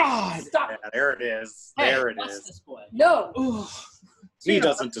 Stop. Yeah, there it is. Hey, there it bless is. This boy. No. Ooh. He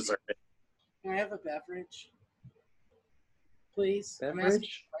doesn't deserve it. Can I have a beverage? Please. Beverage? I'm asking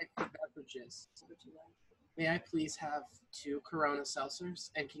for beverages. May I please have 2 Corona seltzers?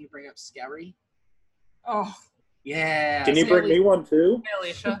 And can you bring up Scary? Oh. Yeah. Can you bring me one, too? Hey,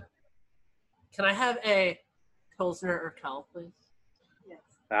 Alicia. Can I have a Pilsner or Kel, please? Yes.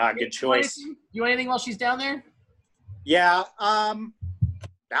 Good choice. You want anything while she's down there? Yeah.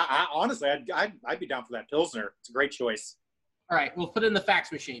 Honestly, I'd be down for that Pilsner. It's a great choice. All right. We'll put it in the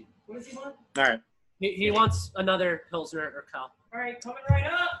fax machine. What does he want? All right. He wants another Pilsner or Kel. All right. Coming right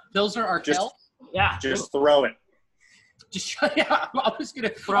up. Pilsner or Kel? Yeah. Just throw it. Yeah. I'm just going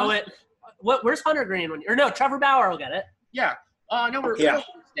to throw it. Where's Hunter Green? Trevor Bauer will get it. Yeah. I know where Yeah.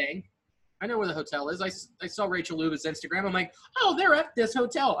 we're staying. I know where the hotel is. I saw Rachel Luba's Instagram. I'm like, oh, they're at this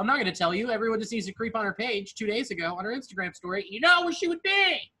hotel. I'm not going to tell you. Everyone just needs to creep on her page 2 days ago on her Instagram story. You know where she would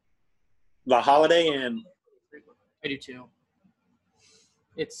be. The Holiday Inn. I do too.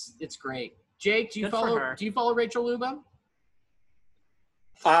 It's great. Jake, do you follow Rachel Luba?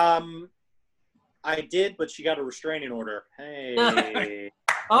 I did, but she got a restraining order. Hey.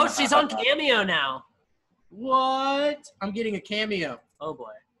 Oh, she's on Cameo now. What? I'm getting a Cameo. Oh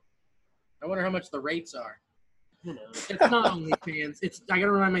boy. I wonder how much the rates are. Who knows? It's not OnlyFans. I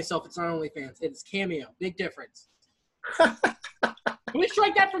gotta remind myself it's not OnlyFans. It's Cameo. Big difference. Can we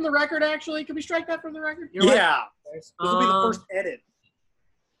strike that from the record, actually? Can we strike that from the record? Yeah. This will be the first edit.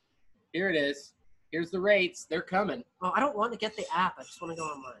 Here it is. Here's the rates. They're coming. Oh, I don't want to get the app. I just want to go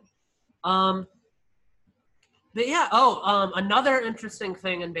online. But yeah. Another interesting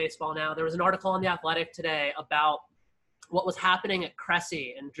thing in baseball now. There was an article in The Athletic today about what was happening at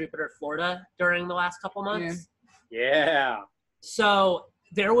Cressy in Jupiter, Florida during the last couple months. Yeah. So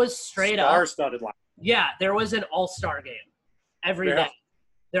there was Star-studded line. Yeah, there was an all-star game every day.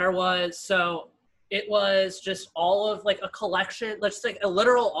 There was, it was just all of like a collection, let's like a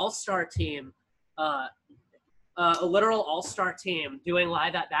literal all-star team, doing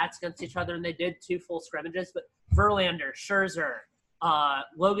live at-bats against each other, and they did 2 full scrimmages, but Verlander, Scherzer,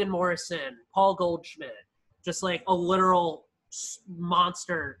 Logan Morrison, Paul Goldschmidt, just like a literal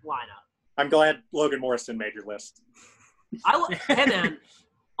monster lineup. I'm glad Logan Morrison made your list. Hey man,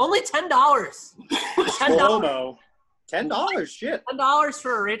 only $10. $10. $10, shit. $10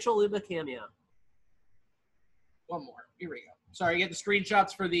 for a Rachel Luba cameo. One more. Here we go. Sorry, get the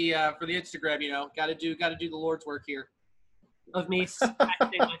screenshots for the Instagram. You know, got to do the Lord's work here. Of me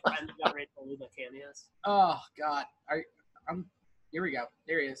texting my friend about Rachel Luba cameos. Oh God, here we go.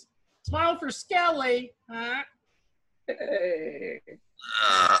 There he is. Smile for Skelly. Huh? Hey.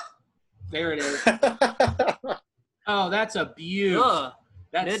 There it is. Oh, that's a beaut.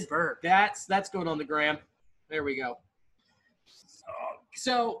 Mid-burp. That's going on the gram. There we go.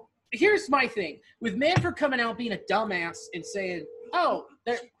 So here's my thing. With Manfred coming out being a dumbass and saying, who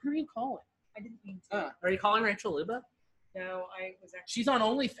are you calling? I didn't mean to. Are you calling Rachel Luba? No, I was actually. She's on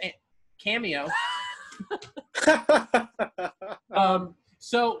OnlyFans cameo.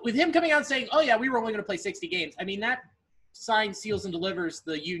 So with him coming out and saying, oh, yeah, we were only going to play 60 games. I mean, that signs, seals, and delivers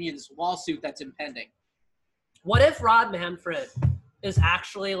the union's lawsuit that's impending. What if Rod Manfred is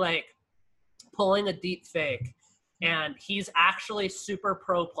actually like pulling a deep fake and he's actually super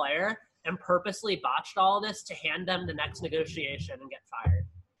pro player and purposely botched all of this to hand them the next negotiation and get fired?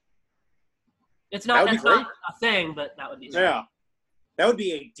 It's not, that's not a thing, but that would be something. Yeah. That would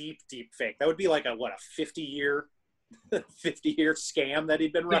be a deep, deep fake. That would be like a 50-year scam that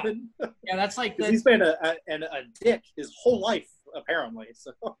he'd been running. Yeah, that's like he's been a dick his whole life, apparently.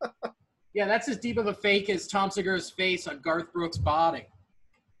 So yeah, that's as deep of a fake as Tom Segura's face on Garth Brooks' body.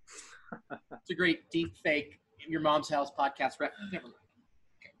 It's a great deep fake. Your Mom's House podcast. Never mind.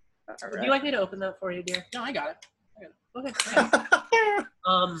 Okay. Would you like me to open that for you, dear? No, I got it. Okay.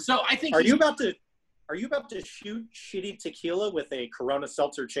 So I think. Are you about to shoot shitty tequila with a Corona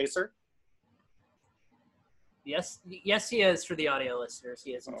Seltzer chaser? Yes, he is. For the audio listeners,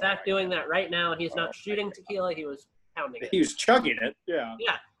 he is in fact doing that right now, and he's not shooting tequila. He was pounding it. He was chugging it. Yeah.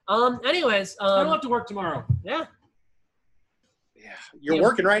 Yeah. Anyways, I don't have to work tomorrow. Yeah. Yeah. You're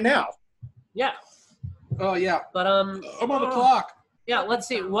working right now. Yeah. Oh yeah. But I'm on the clock. Yeah. Let's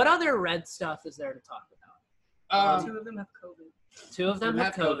see. What other Red stuff is there to talk about? 2 of them have COVID. 2 of them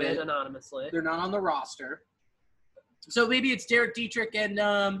have COVID anonymously. They're not on the roster. So maybe it's Derek Dietrich and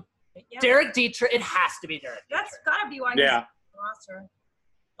Derek Dietrich. It has to be Derek. That's gotta be why. Yeah. He's on the roster.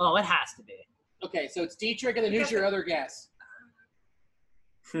 Oh, it has to be. Okay, so it's Dietrich, and then who's your other guess?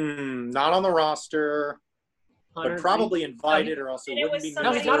 Not on the roster, but probably invited, or else it wouldn't be.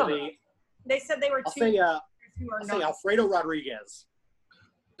 No, he's not on. They said they were I'll two. I'll say Alfredo Rodriguez.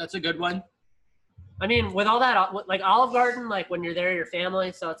 That's a good one. I mean, with all that, like Olive Garden, like when you're there, your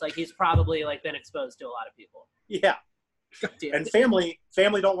family, so it's like he's probably like been exposed to a lot of people. Yeah. And family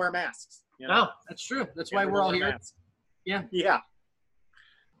don't wear masks. You know? No, that's true. That's why we're all here. Masks. Yeah. Yeah.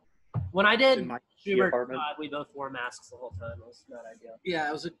 When I did Schubert, we both wore masks the whole time. It was not ideal. Yeah,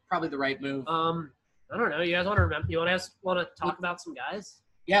 it was probably the right move. I don't know. You guys want to remember? You want to talk about some guys?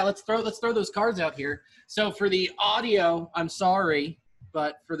 Yeah, let's throw those cards out here. So for the audio, I'm sorry,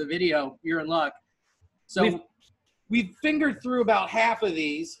 but for the video, you're in luck. So we've fingered through about half of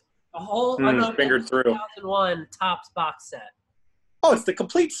these. A whole fingered through 2001 Topps box set. Oh, it's the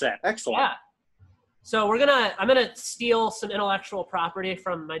complete set. Excellent. Yeah. So I'm gonna steal some intellectual property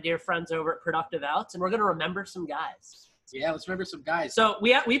from my dear friends over at Productive Outs, and we're gonna remember some guys. Yeah, let's remember some guys. So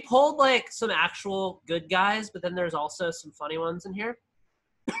we pulled like some actual good guys, but then there's also some funny ones in here.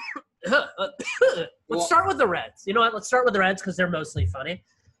 Let's start with the Reds. You know what? Let's start with the Reds because they're mostly funny.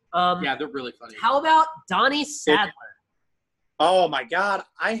 Yeah, they're really funny. How about Donnie Sadler? Oh my God,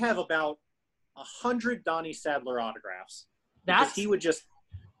 I have about 100 Donnie Sadler autographs. He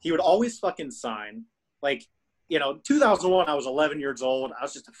would always fucking sign. Like, 2001, I was 11 years old. I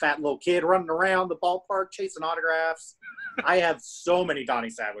was just a fat little kid running around the ballpark chasing autographs. I have so many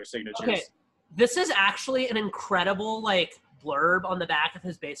Donnie Sadler signatures. Okay, this is actually an incredible blurb on the back of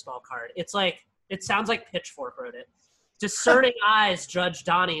his baseball card. It's like, it sounds like Pitchfork wrote it. Discerning eyes judged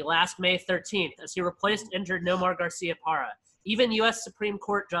Donnie last May 13th as he replaced injured Nomar Garcia-Parra. Even U.S. Supreme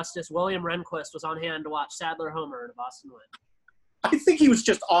Court Justice William Rehnquist was on hand to watch Sadler homer in a Boston win. I think he was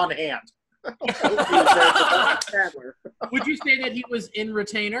just on hand. Would you say that he was in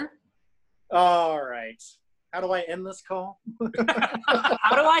retainer? All right. How do I end this call?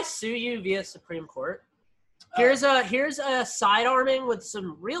 How do I sue you via Supreme Court? Here's a side arming with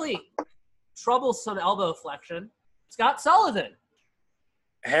some really troublesome elbow flexion. Scott Sullivan.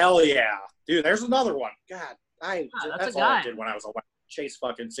 Hell yeah. Dude, there's another one. God, that's all I guy. did when I was alive. Chase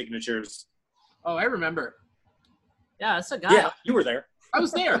fucking signatures. Oh, I remember. Yeah, that's a guy. Yeah, you were there. I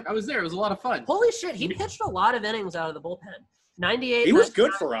was there. It was a lot of fun. Holy shit, he pitched a lot of innings out of the bullpen. 98. He was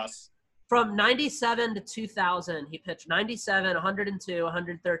good for us. From 97 to 2000, he pitched 97, 102,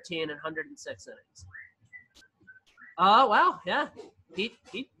 113, and 106 innings. Oh, wow, yeah. He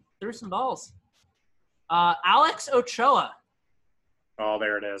threw some balls. Alex Ochoa. Oh,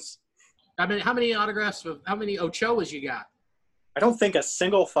 there it is. I mean, how many Ochoas you got? I don't think a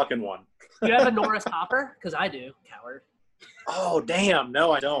single fucking one. Do you have a Norris Hopper? Because I do, coward. Oh, damn.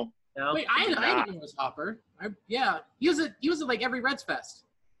 No, I don't. No? Wait, I had a Norris Hopper. He was at like every Reds Fest.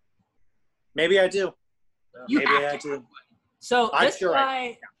 Maybe I do. You Maybe have I to. do. So I'm this sure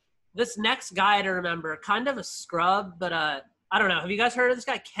guy, this next guy to remember, kind of a scrub, but I don't know. Have you guys heard of this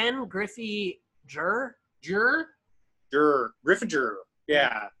guy, Ken Griffey Jur? Griffin Jur.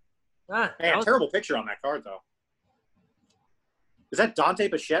 Yeah. Man, terrible picture on that card, though. Is that Dante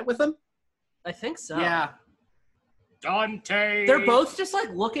Bichette with him? I think so. Yeah. Dante. They're both just like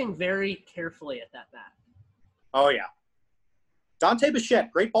looking very carefully at that bat. Oh, yeah. Dante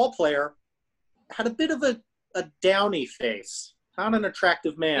Bichette, great ball player, had a bit of a downy face. Not an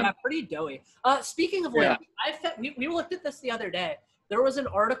attractive man. Yeah, pretty doughy. Speaking of Yeah. we looked at this the other day. There was an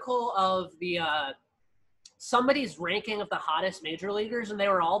article of the somebody's ranking of the hottest major leaguers, and they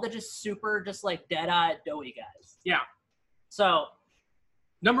were all the just super, just like dead-eyed, doughy guys. Yeah. So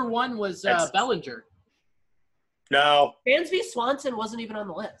Number one was Bellinger. No. Dansby Swanson wasn't even on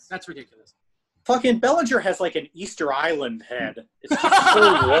the list. That's ridiculous. Fucking Bellinger has like an Easter Island head. It's just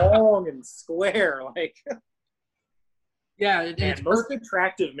so long and square. Like, Yeah, man, most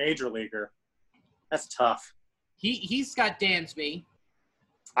attractive major leaguer. That's tough. he's got Dansby.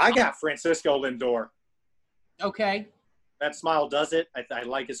 I got Francisco Lindor. Okay. That smile does it. I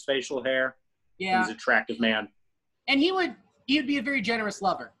like his facial hair. Yeah. He's an attractive man. And he would be a very generous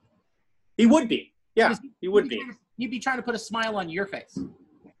lover. He would be. Yeah, he would be. He'd be trying to put a smile on your face.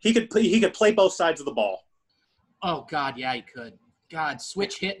 He could play both sides of the ball. Oh God, yeah, he could. God,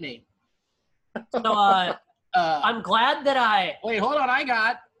 switch hit me. So I'm glad that Wait, hold on.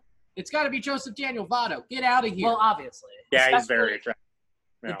 It's got to be Joseph Daniel Votto. Get out of here. well, obviously. Yeah, he's Especially very attractive.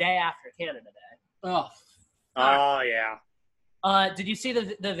 The Yeah. day after Canada Day. Oh, Oh, yeah. Did you see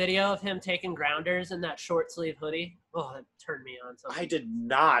the video of him taking grounders in that short sleeve hoodie? Oh, that turned me on. I did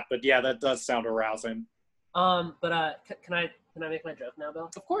not, but yeah, that does sound arousing. But can I make my joke now, Bill?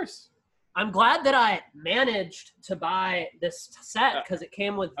 of course. I'm glad that I managed to buy this set because it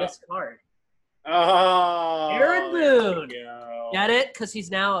came with this card. Oh, Aaron Boone. There we go. Get it? Because he's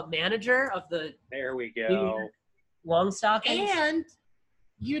now a manager of the There we New go. York Long Stockings. And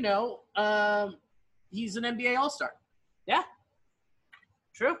he's an NBA All-Star. Yeah.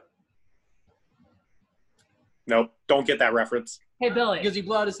 True. Nope, don't get that reference. Hey, Billy. Because he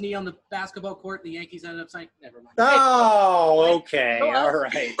blew out his knee on the basketball court, and the Yankees ended up saying, "Never mind." Oh, okay. Hey, All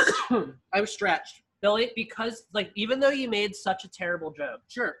right. I was stretched. Billy, because even though you made such a terrible joke,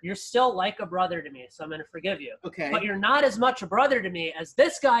 Sure. you're still like a brother to me, so I'm going to forgive you. Okay. But you're not as much a brother to me as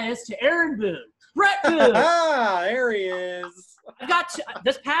this guy is to Aaron Boone. Brett Boone. There he is. I've got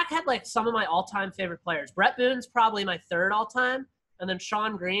this pack had some of my all-time favorite players. Brett Boone's probably my third all-time, and then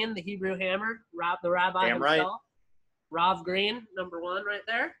Sean Green, the Hebrew Hammer, the rabbi Damn himself. right. Rav Green, number one right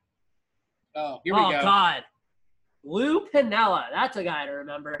there. Oh, here we go. God. Lou Piniella. That's a guy to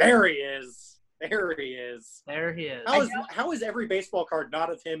remember. There he is. There he is. There he is. How is every baseball card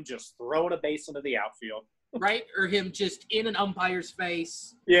not of him just throwing a base into the outfield? Right? Or him just in an umpire's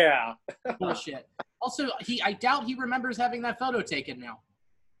face. Yeah. Bullshit. Also, I doubt he remembers having that photo taken now.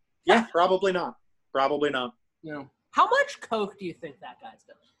 Yeah, probably not. Probably not. How much coke do you think that guy's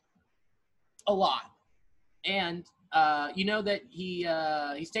done? A lot. And that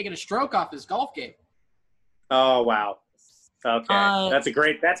he's taking a stroke off his golf game. Oh, wow. Okay. That's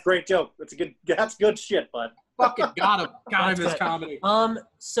great joke. That's good shit, bud. Fucking got him. Got him That's his comedy.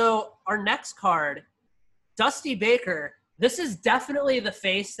 So our next card, Dusty Baker. This is definitely the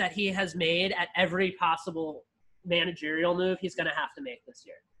face that he has made at every possible managerial move he's going to have to make this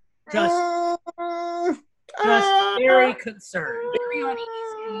year. Just very concerned. Very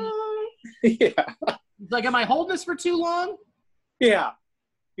uneasy. Yeah. Like, am I holding this for too long? Yeah.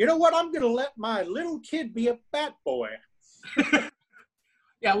 You know what? I'm going to let my little kid be a bat boy.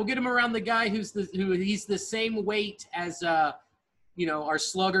 Yeah, we'll get him around the guy he's the same weight as our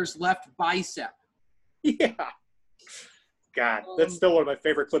slugger's left bicep. Yeah. God, that's still one of my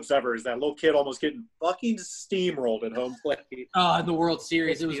favorite clips ever, is that little kid almost getting fucking steamrolled at home plate. In the World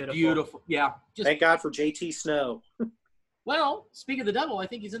Series. It was beautiful. Yeah. Thank God for JT Snow. Well, speaking of the devil, I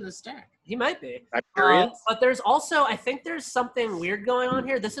think he's in the stack. He might be. I'm curious. But there's also, I think there's something weird going on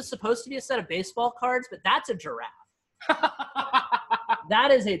here. This is supposed to be a set of baseball cards, but that's a giraffe.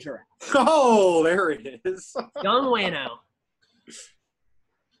 That is a giraffe. Oh, there it is. Young Wayno.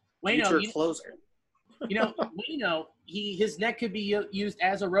 Future closer. Wayno, his neck could be used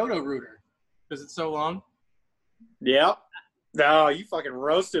as a roto-rooter because it's so long. Yep. No, you fucking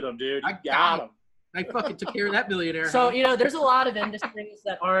roasted him, dude. You got him. I fucking took care of that millionaire. So, there's a lot of industries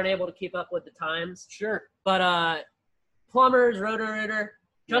that aren't able to keep up with the times. Sure. But plumbers, roto-rooter,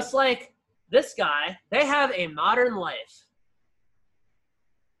 just like this guy, they have a modern life.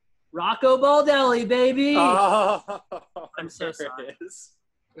 Rocco Baldelli, baby. Oh, I'm so sorry.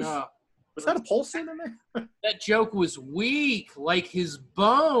 Was that a pulse in there? That joke was weak, like his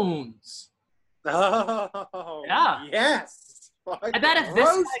bones. Oh, yeah. Yes. I bet if this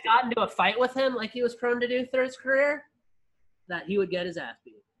guy got into a fight with him like he was prone to do through his career, that he would get his ass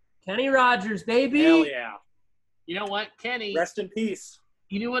beat. Kenny Rogers, baby. Hell yeah. You know what, Kenny? Rest in peace.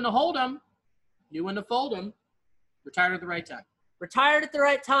 He knew when to hold him. Knew when to fold him. Retired at the right time. Retired at the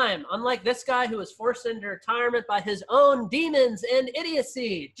right time, unlike this guy who was forced into retirement by his own demons and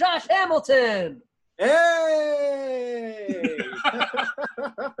idiocy, Josh Hamilton. Hey!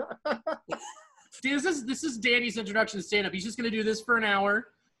 This is Danny's introduction to stand-up. He's just going to do this for an hour.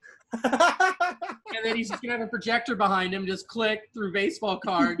 And then he's just going to have a projector behind him, just click through baseball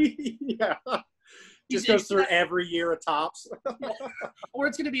cards. Yeah. Just goes through every year of Tops. Or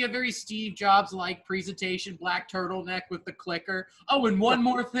it's going to be a very Steve Jobs-like presentation, black turtleneck with the clicker. Oh, and one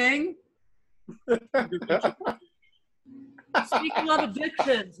more thing. Speaking of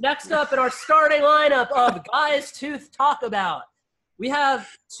addictions, next up in our starting lineup of Guys to Talk About, we have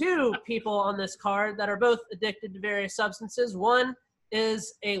two people on this card that are both addicted to various substances. One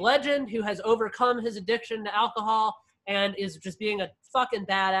is a legend who has overcome his addiction to alcohol and is just being a fucking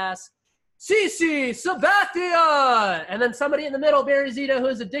badass. Cici Sabathia! And then somebody in the middle, Barry Zito, who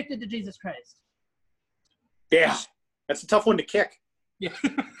is addicted to Jesus Christ. Yeah, that's a tough one to kick. Yeah.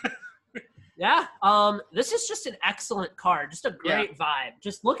 Yeah, this is just an excellent card. Just a great vibe.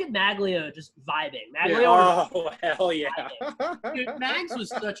 Just look at Maglio just vibing. Maglio Oh, hell yeah. Dude, Mags was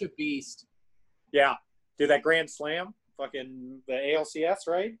such a beast. Yeah. Dude, that Grand Slam, fucking the ALCS,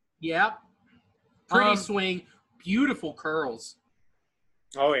 right? Yep. Pretty swing. Beautiful curls.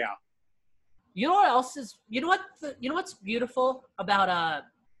 Oh, yeah. You know what else is? You know what's beautiful about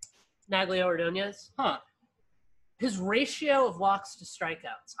Naglio Ordonez? Huh. His ratio of walks to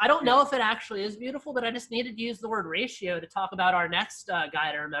strikeouts. I don't know if it actually is beautiful, but I just needed to use the word ratio to talk about our next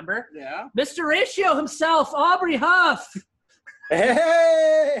guy to remember. Yeah. Mr. Ratio himself, Aubrey Huff.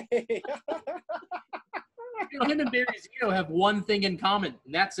 Hey! Him and Barry Zito have one thing in common,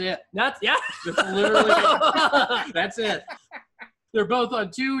 and that's it. That's literally that's it. They're both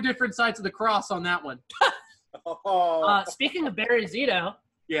on two different sides of the cross on that one. Speaking of Barry Zito,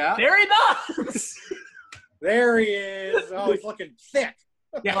 yeah, Barry Bonds. There he is. Oh, he's looking thick.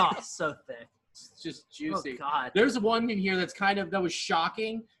 Yeah, so thick. It's just juicy. Oh, God. There's one in here that was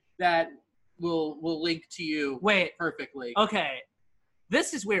shocking that will link to you. Wait, perfectly. Okay,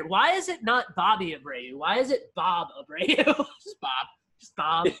 this is weird. Why is it not Bobby Abreu? Why is it Bob Abreu? Just Bob. Just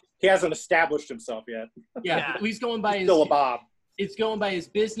Bob. He hasn't established himself yet. Yeah. He's going by still a Bob. It's going by his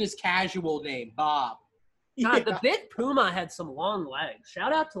business casual name, Bob. God, the big Puma had some long legs.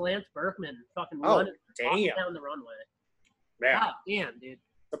 Shout out to Lance Berkman, fucking running down the runway. Yeah. God damn, dude.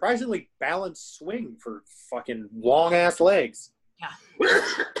 Surprisingly balanced swing for fucking long ass legs. Yeah.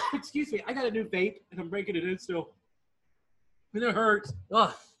 Excuse me, I got a new vape and I'm breaking it in still. And it hurts.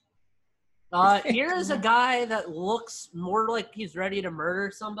 Ugh. Here's a guy that looks more like he's ready to murder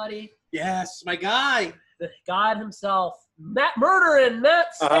somebody. Yes, my guy. The God himself. Matt Murdering,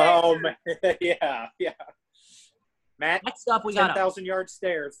 Matt Stairs. Oh, man. Yeah. Matt, next up, we got 10,000 yard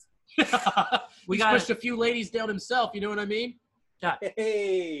stairs. We pushed a few ladies down himself, you know what I mean? Yeah.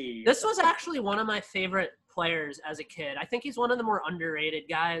 Hey. This was actually one of my favorite players as a kid. I think he's one of the more underrated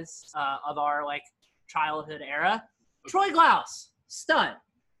guys of our, childhood era. Troy Glaus, stud.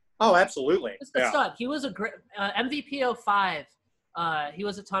 Oh, absolutely. Just a stud. He was a great MVP 05. He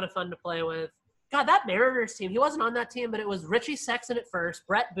was a ton of fun to play with. God, that Mariners team, he wasn't on that team, but it was Richie Sexton at first,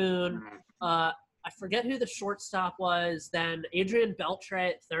 Brett Boone. I forget who the shortstop was. Then Adrian Beltre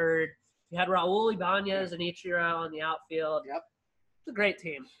at third. You had Raul Ibanez and Ichiro on the outfield. Yep. It's a great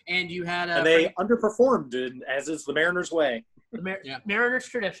team. And you had and they underperformed, as is the Mariners' way. The Mariners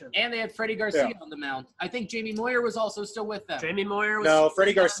tradition. And they had Freddie Garcia on the mound. I think Jamie Moyer was also still with them. Jamie Moyer was. No,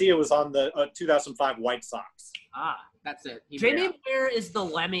 Freddie Garcia was on the 2005 White Sox. That's it. Jamie Moyer is the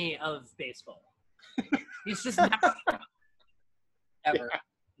Lemmy of baseball. He's just never ever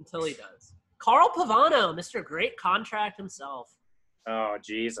until he does. Carl Pavano, Mr. Great Contract himself. Oh,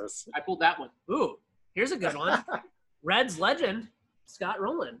 Jesus. I pulled that one. Ooh, here's a good one. Reds legend, Scott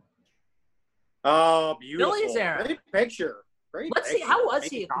Rowland. Oh, beautiful. Phillies era. Great picture. Let's see, how was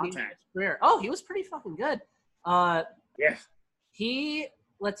he at the beginning of his career? Oh, he was pretty fucking good. Yeah. He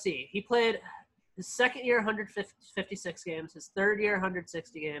played his second year 156 games, his third year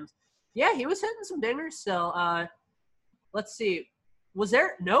 160 games. Yeah, he was hitting some dingers still. Let's see. Was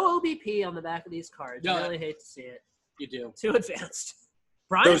there no OBP on the back of these cards? No. I really hate to see it. You do. Too advanced.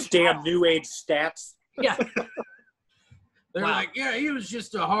 Brian Those damn Shaw. new age stats. Yeah. They're Wow. like, yeah, he was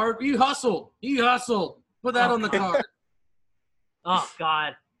just he hustled. He hustled. Put that on the card. Oh,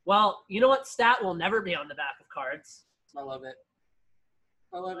 God. Well, you know what stat will never be on the back of cards? I love it.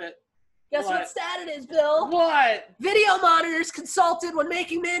 I love it. Guess what stat it is, Bill? What? Video monitors consulted when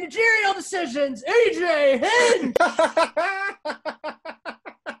making managerial decisions. AJ Hinch.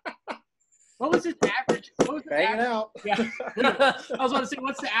 What was his average? Banging out. Yeah. I was about to say,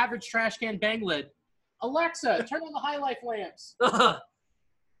 what's the average trash can bang lid? Alexa, turn on the high life lamps.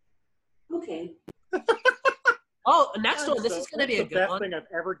 Okay. Oh, next one. This is going to be a good Best one. thing I've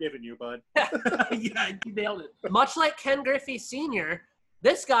ever given you, bud. Yeah, you nailed it. Much like Ken Griffey Sr.,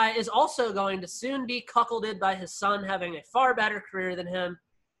 this guy is also going to soon be cuckolded by his son having a far better career than him.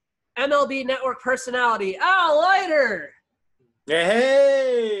 MLB Network personality, Al Leiter.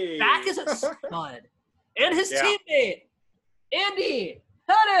 Hey! Back as a stud. And his Yeah. teammate, Andy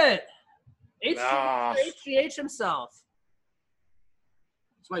Pettit. Ah. HGH himself.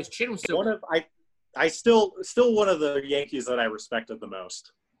 That's why his chin was so One of I still one of the Yankees that I respected the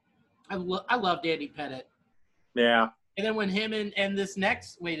most. I loved Andy Pettit. Yeah. And then when him and this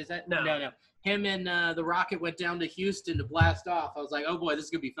next – wait, is that – No. No. Him and the Rocket went down to Houston to blast off. I was like, oh, boy, this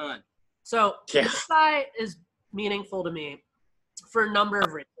is going to be fun. So Yeah. this guy is meaningful to me for a number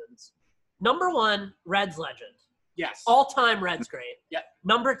of reasons. Number one, Reds legend. Yes. All-time Reds great. Yep.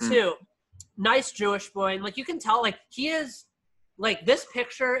 Number two, nice Jewish boy. And, you can tell, he is – this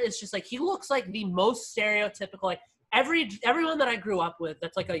picture is just, he looks like the most stereotypical – everyone that I grew up with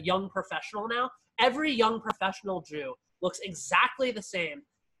that's, a young professional now, every young professional Jew looks exactly the same.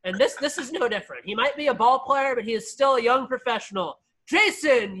 And this is no different. He might be a ball player, but he is still a young professional.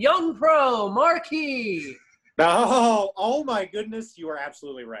 Jason, young pro, marquee. Oh my goodness, you are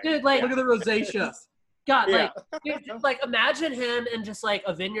absolutely right. Dude, Look at the rosacea. God, Yeah. dude, imagine him in just,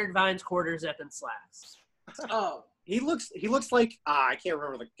 a Vineyard Vines quarter zip and slacks. Oh. He looks like I can't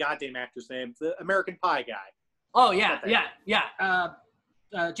remember the goddamn actor's name. The American Pie guy. Oh, yeah.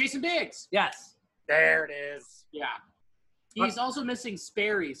 Jason Biggs. Yes. There it is. Yeah. He's also missing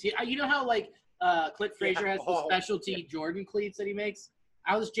Sperry's. You know how, Clint Frazier has the specialty Jordan cleats that he makes?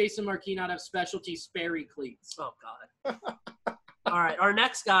 How does Jason Marquis not have specialty Sperry cleats? Oh, God. All right, our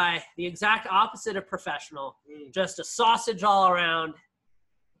next guy, the exact opposite of professional, just a sausage all around.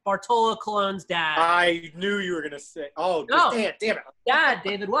 Bartolo Colon's dad. I knew you were going to say. Oh, No. damn it. Dad,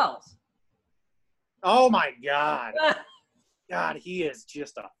 David Wells. Oh, my God. God, he is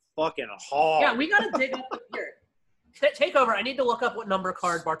just a fucking hog. Yeah, we got to dig up here. Take over. I need to look up what number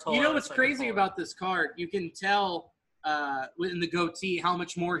card Bartolo You know is what's so I can crazy pull it. about this card? You can tell in the goatee how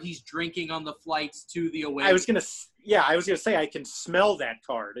much more he's drinking on the flights to the away. I was going to say I can smell that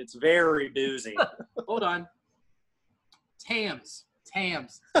card. It's very boozy. Hold on. Tams. I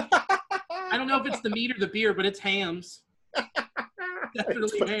don't know if it's the meat or the beer, but it's hams.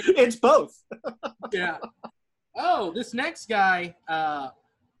 Definitely hams. It's both. Yeah. Oh, this next guy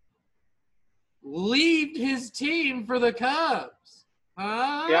leaved his team for the Cubs.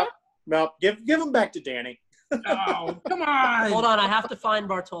 Huh? Yep. No, give him back to Danny. Oh, come on. Hold on, I have to find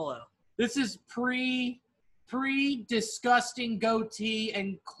Bartolo. This is pre-disgusting goatee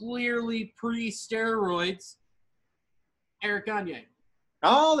and clearly pre-steroids. Eric Gagne.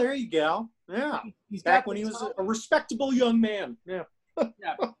 Oh, there you go. Yeah. He's Back got when the he was top- a respectable young man. Yeah.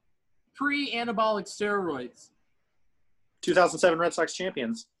 yeah, pre-anabolic steroids. 2007 Red Sox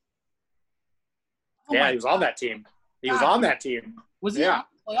champions. Oh Yeah, my he was on that team. He was God. on that team. Was he Yeah.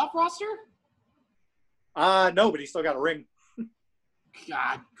 on the playoff roster? No, but he still got a ring.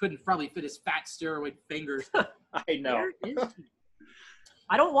 God, couldn't probably fit his fat steroid fingers. I know. Where is he?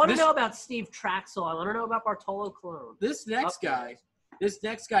 I don't want to This- know about Steve Traxel. I want to know about Bartolo Colon. This next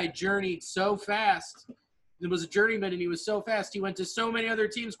guy journeyed so fast. He was a journeyman, and he was so fast. He went to so many other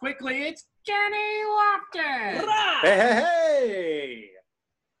teams quickly. It's Johnny Lofton. Hey!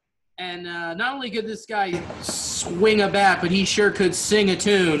 And not only could this guy swing a bat, but he sure could sing a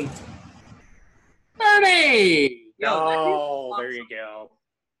tune. Bernie! Oh, there you go.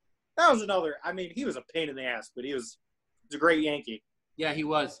 That was another. I mean, he was a pain in the ass, but he was a great Yankee. Yeah, he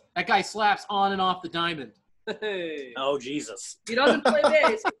was. That guy slaps on and off the diamond. Hey. Oh, Jesus. He doesn't play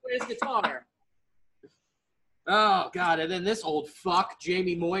bass. He plays guitar. Oh, God. And then this old fuck,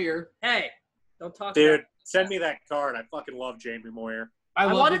 Jamie Moyer. Hey, don't talk Dude, about send me that card. I fucking love Jamie Moyer. I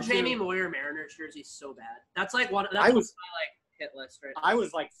love want a him, Jamie too. Moyer Mariners jersey so bad. That's like one. That's I one was- of my hit list right now. I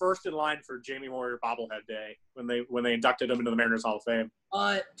was like first in line for Jamie Moyer bobblehead day when they inducted him into the Mariners Hall of Fame.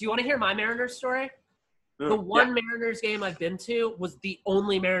 Do you want to hear my Mariners story? The Mm, one Mariners game I've been to was the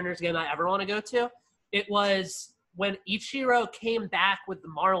only Mariners game I ever want to go to. It was when Ichiro came back with the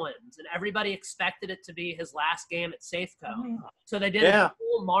Marlins, and everybody expected it to be his last game at Safeco. So they did Yeah. a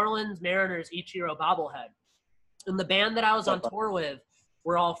full Marlins-Mariners Ichiro bobblehead. And the band that I was on tour with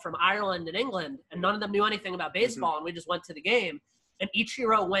were all from Ireland and England, and none of them knew anything about baseball, and we just went to the game. And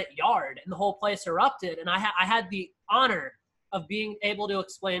Ichiro went yard, and the whole place erupted, and I had the honor of being able to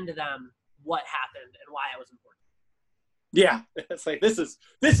explain to them what happened and why it was important. Yeah, it's like this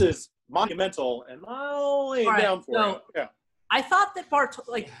is monumental, and I'll lay it All right, down for so- you. Yeah. I thought that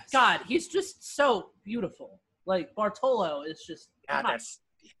God, he's just so beautiful. Like, Bartolo is just God, God, that's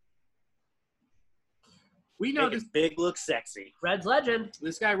We know making big look sexy. Reds legend.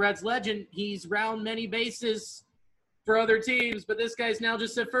 this guy, Reds legend. He's round many bases for other teams, but this guy's now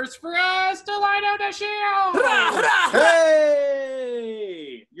just at first for us, Delino DeShield.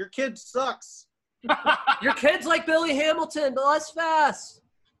 Hey, your kid sucks. Your kid's like Billy Hamilton, but less fast.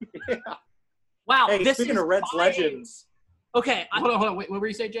 Yeah. Wow, Hey, this speaking is of Reds my- legends, Okay, Hold on. Wait, what were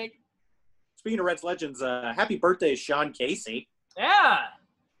you saying, Jake? speaking of Reds legends, happy birthday, Sean Casey. yeah.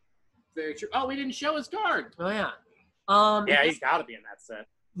 Very true. Oh, we didn't show his card. Oh yeah. Yeah, he's got to be in that set.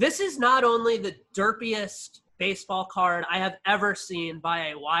 This is not only the derpiest baseball card I have ever seen by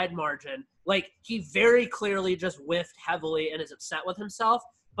a wide margin. Like, he very clearly just whiffed heavily and is upset with himself,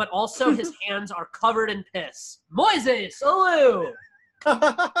 but also his hands are covered in piss. Moises Alou!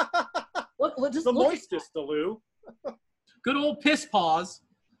 Look, just The look. moistest, Lou. Good old piss paws.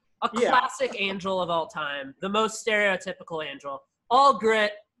 A Yeah. classic angel of all time. The most stereotypical angel. All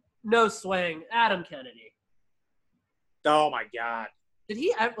grit, no swing. Adam Kennedy. Oh my God. Did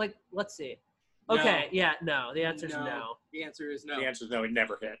he, like, let's see. No. Okay, yeah, no. The answer's no. The answer is no. The answer is no. He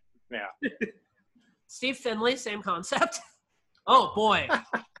never hit. Yeah. Steve Finley, same concept. Oh boy,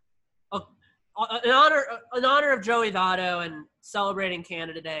 in honor of Joey Votto and celebrating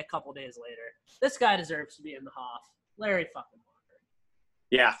Canada Day a couple days later. This guy deserves to be in the Hoff. Larry fucking Walker.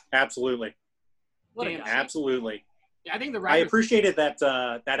 Yeah, absolutely. What a Damn, guy. Absolutely. Yeah, I think the I writers. appreciated that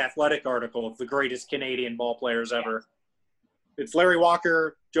athletic article of the greatest Canadian ball players ever. It's Larry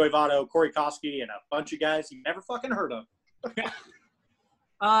Walker, Joey Votto, Corey Koski, and a bunch of guys you never fucking heard of.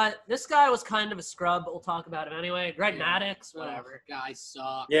 This guy was kind of a scrub, but we'll talk about him anyway. Greg Yeah. Maddox, whatever. Whatever. Guys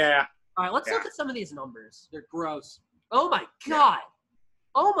suck. Yeah. All right, let's look Yeah. at some of these numbers. They're gross. Oh my god.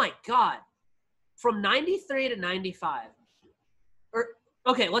 Oh my god. From 93 to 95.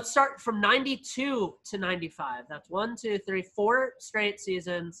 Okay, let's start from 92 to 95. That's 4 straight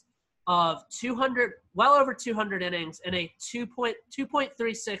seasons of 200, well over 200 innings, and a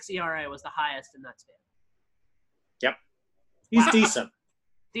 2.36 ERA was the highest in that span. He's decent.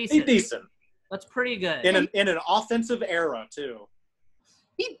 Decent. He's decent. That's pretty good. In an offensive era, too.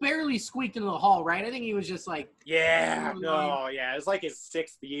 He barely squeaked into the hall, right? I think he was just like, Yeah. No, yeah. It's like his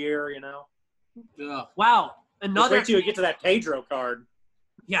 6th year, you know. ugh. Wow. Just Another wait till you get to that Pedro card.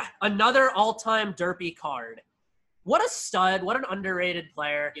 another all-time derpy card. What a stud. What an underrated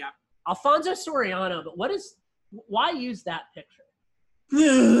player. Yeah. Alfonso Soriano, but why use that picture?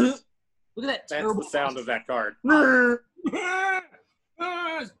 Look at that That's terrible the sound of that card.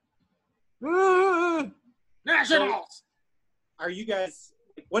 Nationals. Are you guys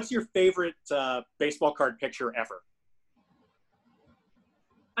 – what's your favorite baseball card picture ever?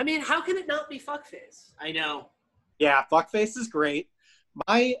 I mean, how can it not be fuckface? I know. Yeah, Fuckface is great.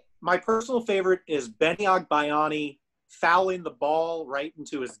 My personal favorite is Benny Agbayani fouling the ball right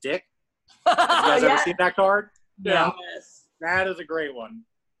into his dick. Have you guys ever seen that card? Yeah. Yes. That is a great one.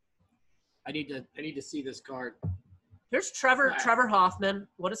 I need to see this card. Here's Trevor Wow. Hoffman.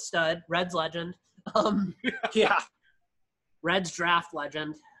 What a stud. Reds legend. Yeah. Reds draft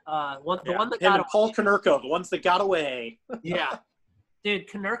legend. The one that Him got and Paul Konerko, the ones that got away. Yeah. Dude,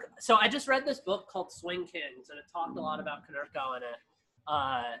 Konerko. So I just read this book called Swing Kings, and it talked a lot about Konerko in it.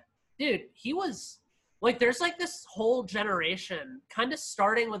 Dude, he was like, there's like this whole generation, kind of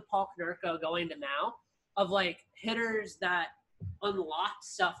starting with Paul Konerko going to now, of like hitters that unlocked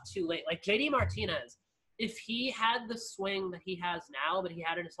stuff too late. Like JD Martinez, if he had the swing that he has now, but he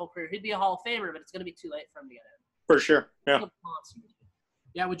had in his whole career, he'd be a Hall of Famer, but it's going to be too late for him to get in. For sure. Yeah. He's a monster.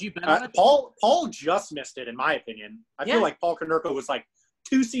 Yeah, would you bet on it? Paul just missed it, in my opinion. I feel like Paul Konerko was like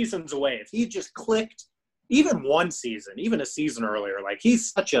 2 seasons away. If he just clicked even one season, even a season earlier, like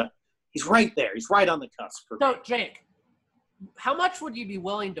he's right there. He's right on the cusp for me. So, Jake, how much would you be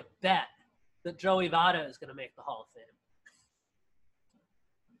willing to bet that Joey Votto is going to make the Hall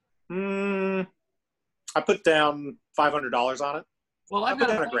of Fame? I put down $500 on it. Well, I've got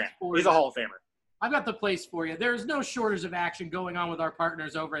a grand. He's a Hall of Famer. I've got the place for you. There's no shortage of action going on with our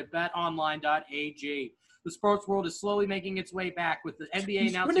partners over at betonline.ag. The sports world is slowly making its way back with the NBA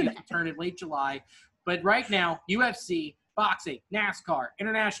announcing its return in late July. But right now, UFC, boxing, NASCAR,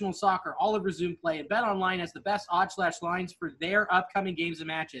 international soccer, all have resumed play, and BetOnline has the best odds/lines for their upcoming games and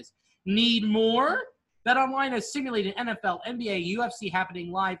matches. Need more? BetOnline has simulated NFL, NBA, UFC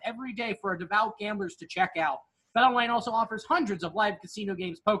happening live every day for our devout gamblers to check out. BetOnline also offers hundreds of live casino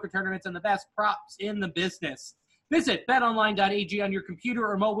games, poker tournaments, and the best props in the business. Visit betonline.ag on your computer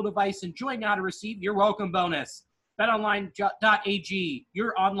or mobile device and join now to receive your welcome bonus. BetOnline.ag,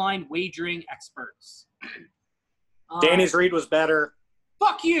 your online wagering experts. Danny's read was better.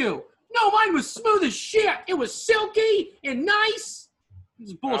 Fuck you! No, mine was smooth as shit. It was silky and nice. It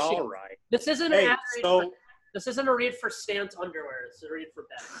was bullshit. All right. This isn't this isn't a read for Stance underwear. It's a read for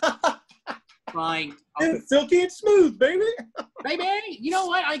Ben. Fine. It's silky and smooth, baby. Baby, you know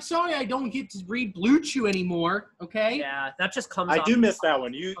what? I'm sorry I don't get to read Blue Chew anymore, okay? Yeah, that just comes I off. do miss that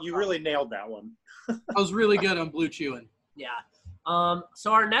one. You really nailed that one. I was really good on Blue Chewing. Yeah.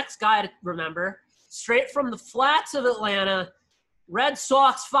 So our next guy to remember, straight from the flats of Atlanta, Red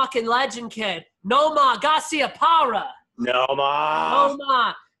Sox fucking legend kid, Nomar Garciaparra.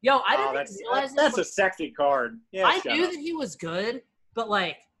 Nomar. Yo, I didn't realize that's a sexy card. Yeah, I knew that he was good, but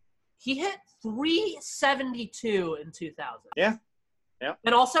like he hit 372 in 2000. Yeah.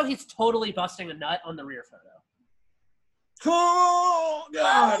 And also he's totally busting a nut on the rear photo. Oh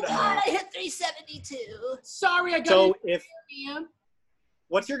God! I hit 372. Sorry, I got So it.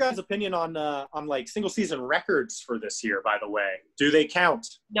 What's your guys' opinion on like single season records for this year? By the way, do they count?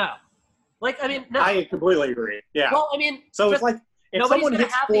 No. Like, I mean, no. I completely agree. Yeah. Well, I mean, so it's like if someone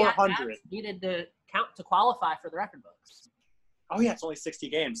hits 400, needed to count to qualify for the record books. Oh yeah, it's only 60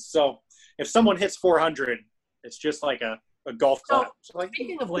 games. So if someone hits 400, it's just like a golf club. So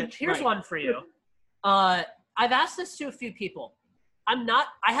speaking of which, here's one for you. I've asked this to a few people. I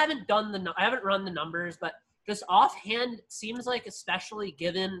haven't run the numbers, but just offhand, it seems like, especially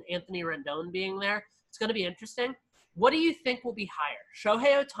given Anthony Rendon being there, it's going to be interesting. What do you think will be higher?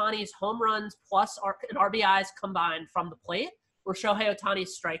 Shohei Ohtani's home runs plus and RBIs combined from the plate, or Shohei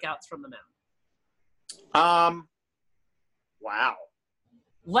Ohtani's strikeouts from the mound? Wow.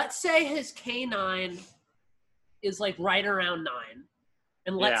 Let's say his K9 is like right around 9.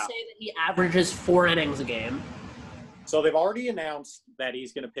 And let's say that he averages 4 innings a game. So they've already announced that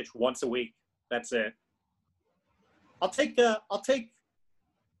he's going to pitch once a week. That's it. I'll take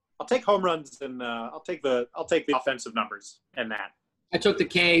home runs and I'll take the offensive numbers and that. I took the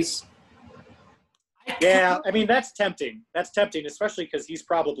K's. Yeah, I mean that's tempting. That's tempting, especially because he's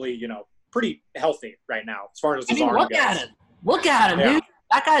probably pretty healthy right now as far as his arm goes. Look at him, dude.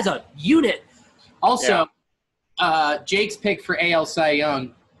 That guy's a unit. Also, Jake's pick for AL Cy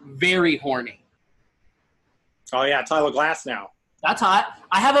Young, very horny. Oh yeah, Tyler Glass now. That's hot.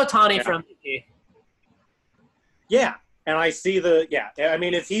 I have Ohtani for MVP. Yeah, and I see I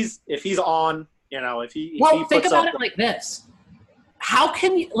mean, if he's on, if he think about it like this. How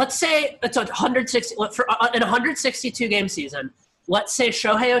can you? Let's say it's 160 for in a 162 game season. Let's say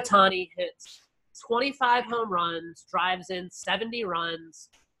Shohei Ohtani hits 25 home runs, drives in 70 runs,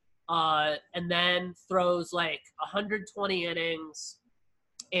 and then throws like 120 innings,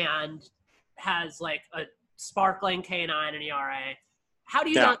 and has like a sparkling K9 and ERA. How do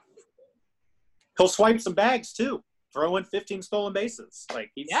you not? He'll swipe some bags too. Throw in 15 stolen bases.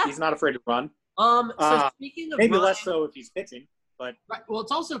 Like he's not afraid to run. So speaking of maybe less so if he's pitching, but well,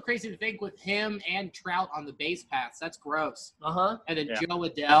 it's also crazy to think with him and Trout on the base paths. That's gross. And then Joe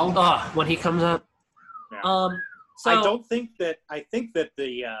Adell. When he comes up. Yeah. I think that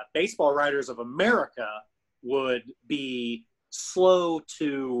the Baseball Writers of America would be slow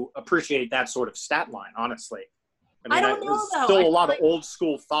to appreciate that sort of stat line, honestly. I mean, don't know, there's though. still I a lot feel of old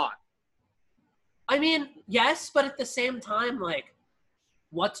school thought. I mean, yes, but at the same time, like,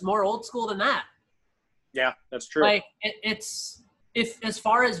 what's more old school than that? Yeah, that's true. Like, it's if as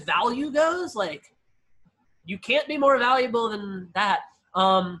far as value goes, like, you can't be more valuable than that.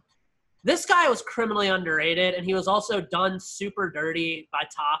 This guy was criminally underrated, and he was also done super dirty by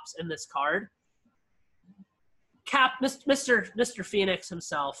Topps in this card. Mr. Phoenix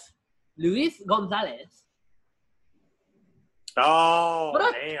himself, Luis Gonzalez. Oh,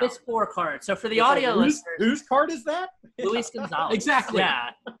 What a damn. piss poor card. So for the It's like, audio whose listeners, card is that? Luis Gonzalez. Exactly. Yeah.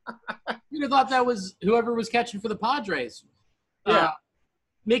 You'd have thought that was whoever was catching for the Padres. Yeah.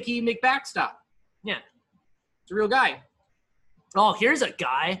 Mickey McBackstop. Yeah. It's a real guy. Oh, here's a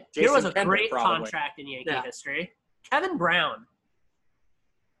guy. Here Jason was a Kendrick, great probably. contract in Yankee Yeah. history. Kevin Brown.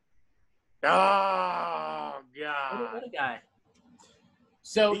 Oh, What God. a guy.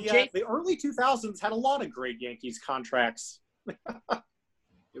 So The early 2000s had a lot of great Yankees contracts. it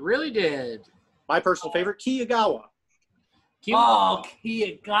really did. My personal favorite, Kiyagawa. Oh,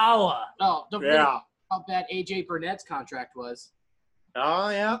 Kiyagawa. Oh, don't forget Yeah. how bad A.J. Burnett's contract was. Oh,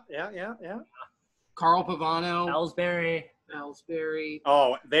 yeah. Carl Pavano, Ellsbury.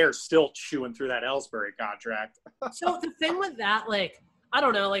 Oh, they're still chewing through that Ellsbury contract. So the thing with that, like, I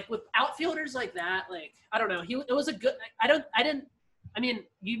don't know, like with outfielders like that, like, I don't know. It was a good. I mean,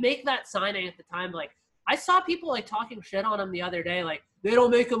 you make that signing at the time, like, I saw people like talking shit on him the other day, like they don't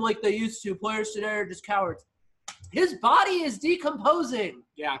make him like they used to. Players today are just cowards. His body is decomposing.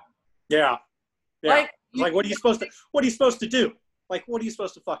 Yeah. Yeah. Like, What are you supposed to do? Like, what are you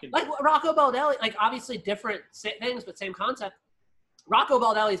supposed to fucking do? Like Rocco Baldelli, like obviously different things, but same concept. Rocco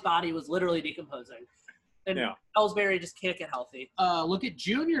Baldelli's body was literally decomposing, and Ellsbury just can't get healthy. Look at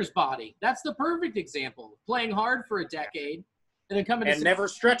Junior's body. That's the perfect example. Playing hard for a decade, and then coming And never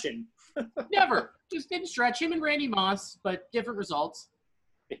stretching. never. Just didn't stretch him and Randy Moss, but different results.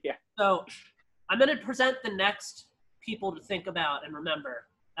 Yeah. So I'm going to present the next people to think about and remember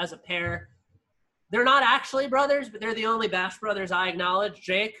as a pair. They're not actually brothers, but they're the only Bash brothers I acknowledge.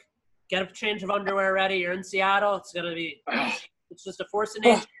 Jake, get a change of underwear ready. You're in Seattle. It's going to be – it's just a force of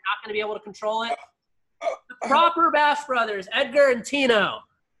nature. You're not going to be able to control it. The proper Bash brothers, Edgar and Tino.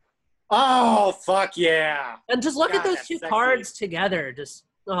 Oh, fuck yeah. And just look God, at those that's two sexy. cards together. Just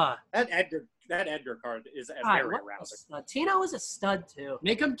That Edgar card is very arousing. Tino is a stud too.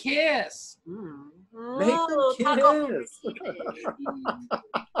 Make him kiss. Make them kiss.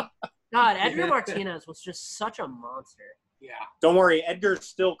 God, Edgar Martinez was just such a monster. Yeah. Don't worry, Edgar's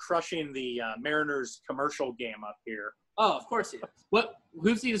still crushing the Mariners commercial game up here. Oh, of course he is.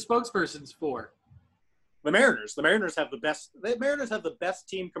 Who's he the spokespersons for? The Mariners. The Mariners have the best. The Mariners have the best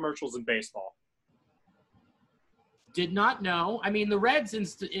team commercials in baseball. Did not know. I mean, the Reds,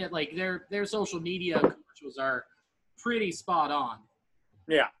 like their social media commercials are pretty spot on.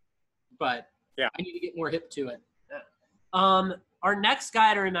 Yeah. But yeah, I need to get more hip to it. Our next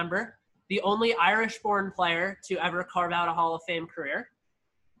guy to remember, the only Irish-born player to ever carve out a Hall of Fame career,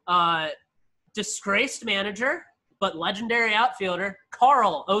 disgraced manager but legendary outfielder,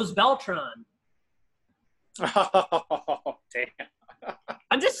 Carl Oz Beltran. Oh, damn.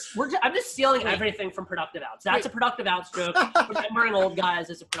 I'm just stealing everything from Productive Outs. That's a Productive Outs joke. Remembering old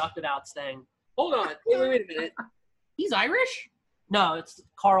guys is a Productive Outs thing. Hold on. Wait a minute. He's Irish? No, it's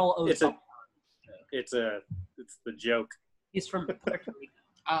Carl Oz Beltran. It's the joke. He's from Puerto Rico.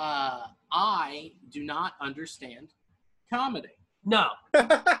 I do not understand comedy. No.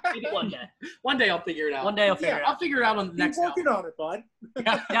 Maybe one day. One day I'll figure it out. One day I'll figure it out. I'll figure it out on the next Keep working on it, bud.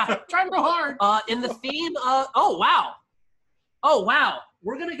 Yeah. Trying real hard. In the theme of oh wow.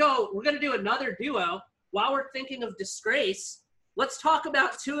 We're gonna do another duo. While we're thinking of disgrace, let's talk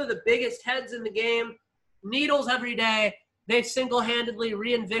about two of the biggest heads in the game. Needles every day. They single-handedly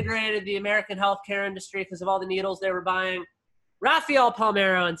reinvigorated the American healthcare industry because of all the needles they were buying. Rafael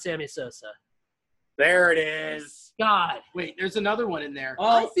Palmeiro and Sammy Sosa. There it is. God. Wait, there's another one in there.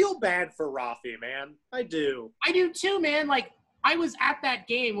 I feel bad for Rafi, man. I do. I do too, man. Like, I was at that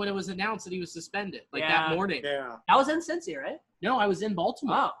game when it was announced that he was suspended, that morning. Yeah. That was in Cincy, right? No, I was in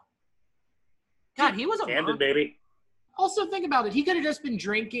Baltimore. Oh. God, he was a Camden, baby. Also, think about it. He could have just been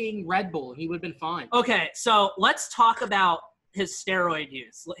drinking Red Bull, and he would have been fine. Okay, so let's talk about his steroid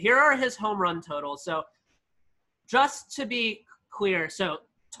use. Here are his home run totals. So just to be clear, so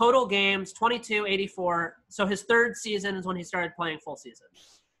total games, 22, 84. So his third season is when he started playing full season.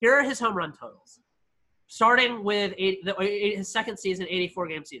 Here are his home run totals. Starting with his second season,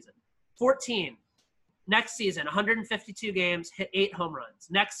 84-game season. 14. Next season, 152 games, hit 8 home runs.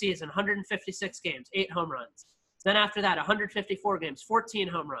 Next season, 156 games, 8 home runs. Then after that, 154 games, 14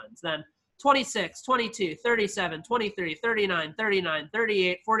 home runs. Then 26, 22, 37, 23, 39, 39,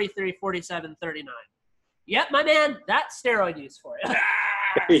 38, 43, 47, 39. Yep, my man, that's steroid use for you.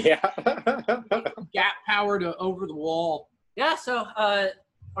 Yeah. Gap power to over the wall. Yeah, so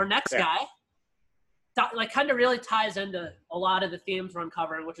our next guy, kind of really ties into a lot of the themes we're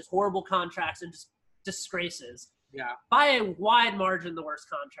uncovering, which is horrible contracts and just disgraces. Yeah. By a wide margin, the worst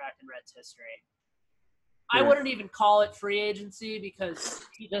contract in Reds history. I Yeah. wouldn't even call it free agency because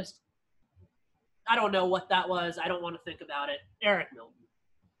I don't know what that was. I don't want to think about it. Eric Milton.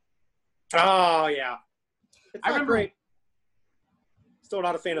 Oh, yeah. It's I not remember- great. Still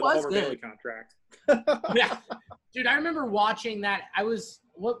not a fan of the Was Homer good. Bailey contract. Yeah. Dude, I remember watching that.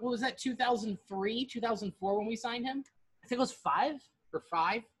 What was that, 2003, 2004 when we signed him? I think it was 5. Or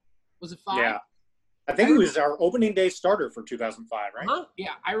 5? Was it 5? Yeah. I think he was our opening day starter for 2005, right? Huh?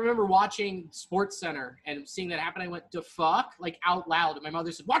 Yeah, I remember watching Sports Center and seeing that happen. I went, "The fuck?" like out loud, and my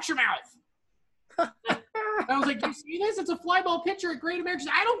mother said, "Watch your mouth." I was like, "You see this? It's a fly ball pitcher at Great American."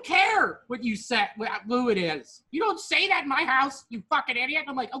 I don't care what you said, who it is. You don't say that in my house, you fucking idiot.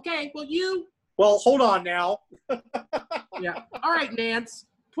 I'm like, okay, well, you. Well, hold on now. Yeah. All right, Nance,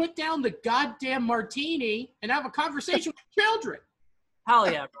 put down the goddamn martini and have a conversation with children. Hell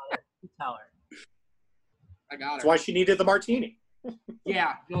yeah, brother. You tell her. I got That's her. why she needed the martini.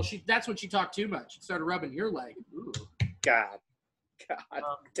 Yeah, well, that's when she talked too much. She started rubbing your leg. Ooh. God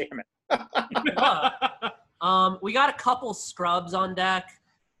damn it. We got a couple scrubs on deck.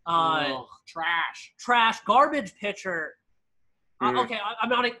 Ugh, trash. Garbage pitcher. Mhm. Okay, I'm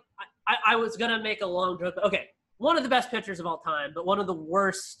not. I was gonna make a long joke. Okay, one of the best pitchers of all time, but one of the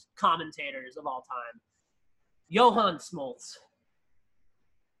worst commentators of all time. Johann Smoltz.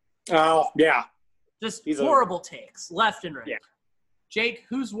 Oh, yeah. Just He's horrible takes, left and right. Yeah. Jake,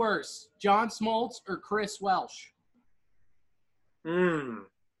 who's worse, John Smoltz or Chris Welsh? I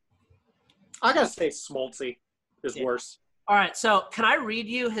gotta say Smoltzy is Yeah. worse. All right, so can I read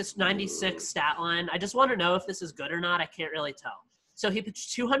you his 96 stat line? I just want to know if this is good or not. I can't really tell. So he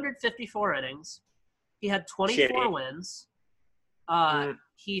pitched 254 innings. He had 24 Shitty. wins. Mm.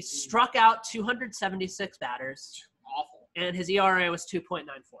 He struck out 276 batters, Awful. and his ERA was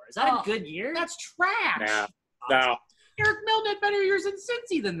 2.94. Is that Oh, a good year? That's trash. Nah. No. Eric Milne had better years in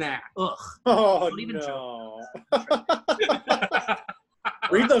Cincy than that. Ugh. Oh, Don't even no.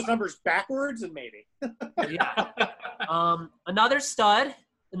 Read those numbers backwards and maybe. Yeah. Another stud,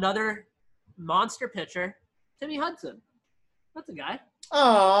 another monster pitcher, Timmy Hudson. That's a guy.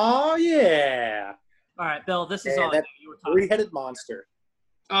 Oh, yeah. All right, Bill, this is Yeah, all that you were talking. Three-headed monster.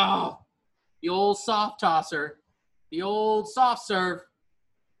 Oh, the old soft tosser. The old soft serve.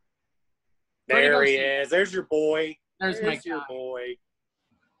 Freddie There he Garcia. is. There's your boy. There's my your guy. boy.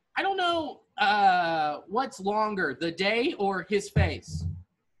 I don't know what's longer, the day or his face.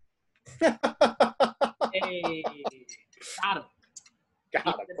 Hey. Got him. God,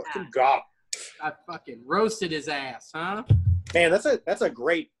 I fucking got him. I fucking roasted his ass, huh? Man, that's a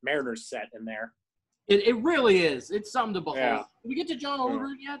great Mariners set in there. It really is. It's something to behold. Yeah. Did we get to John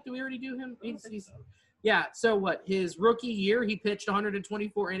Olerud yet? Did we already do him? Yeah, so what? His rookie year, he pitched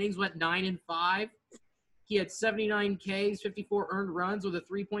 124 innings, went 9-5. He had 79 Ks, 54 earned runs with a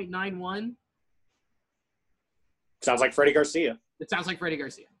 3.91. Sounds like Freddie Garcia. It sounds like Freddie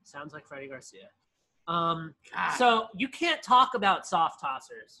Garcia. Sounds like Freddie Garcia. God. So you can't talk about soft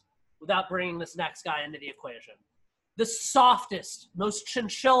tossers without bringing this next guy into the equation. The softest, most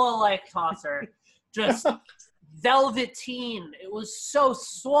chinchilla-like tosser, just velveteen. It was so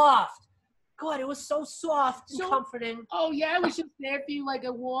soft. God, it was so soft and comforting. Oh, yeah, it was just there for you like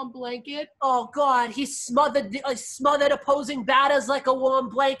a warm blanket. Oh, God, he smothered opposing batters like a warm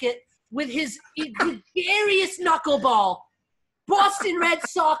blanket with his gregarious knuckleball. Boston Red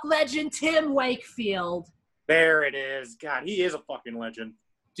Sox legend Tim Wakefield. There it is. God, he is a fucking legend.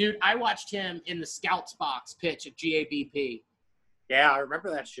 Dude, I watched him in the scouts box pitch at GABP. Yeah, I remember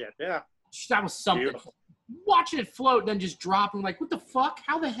that shit. Yeah. That was something. Beautiful. Watching it float and then just drop. I'm like, what the fuck?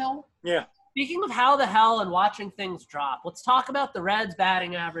 How the hell? Yeah. Speaking of how the hell and watching things drop, let's talk about the Reds'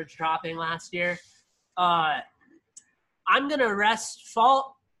 batting average dropping last year. I'm going to rest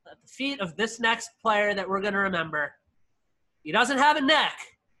fault at the feet of this next player that we're going to remember. He doesn't have a neck,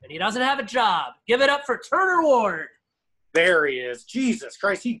 and he doesn't have a job. Give it up for Turner Ward. There he is. Jesus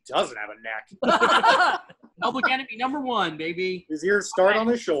Christ, he doesn't have a neck. Public enemy number one, baby. His ears start on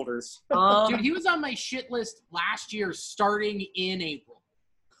his shoulders. Dude, he was on my shit list last year starting in April.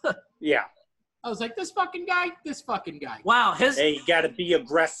 Yeah. I was like, this fucking guy. Wow, his Hey, you got to be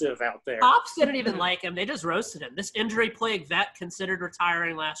aggressive out there. Ops didn't even like him. They just roasted him. This injury-plagued vet considered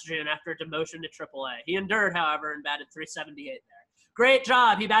retiring last June after a demotion to AAA. He endured, however, and batted .378 there. Great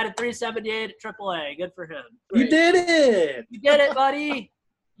job. He batted 378 at AAA. Good for him. You did it. You did it, buddy.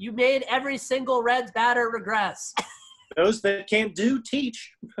 You made every single Reds batter regress. Those that can't do,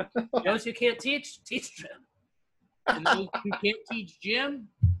 teach. Those who can't teach Jim. And those who can't teach Jim,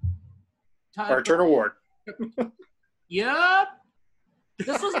 Or Turner Ward. Yep.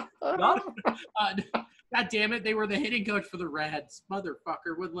 This was God damn it! They were the hitting coach for the Reds.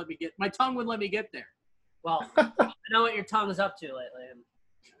 Motherfucker wouldn't let me get. My tongue wouldn't let me get there. well. I know what your tongue is up to lately.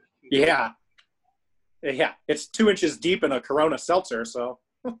 Yeah. Yeah. It's 2 inches deep in a Corona seltzer, so.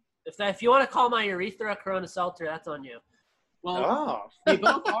 If you want to call my urethra Corona Seltzer, that's on you. Well,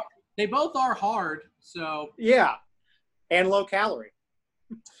 Oh. they both are hard. So Yeah. And low calorie.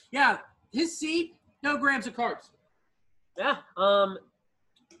 yeah, his seed, no grams of carbs. Yeah.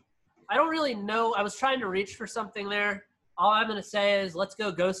 I don't really know. I was trying to reach for something there. All I'm going to say is let's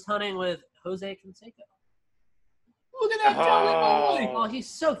go ghost hunting with Jose Canseco. Look at that jelly boy. Oh, he's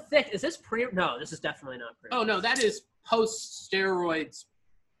so thick. Is this pre? No, this is definitely not pre. Oh no, that is post steroids.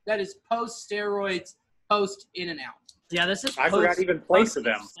 That is post steroids, post in and out. Yeah, this is. I forgot to even place of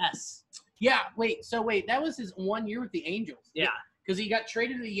them. Yes. Yeah, wait, that was his 1 year with the Angels. Yeah. Because he got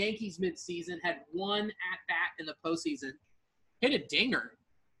traded to the Yankees midseason, had one at-bat in the postseason, hit a dinger,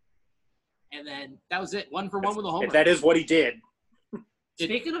 and then that was it. 1 for 1 with a homer. That is what he did.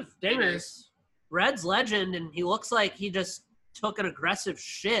 Speaking of dingers, Reds legend, and he looks like he just took an aggressive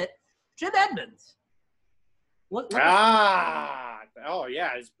shit. Jim Edmonds. What Oh,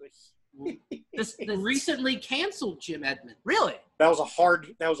 yeah. This recently canceled Jim Edmonds. really? That was a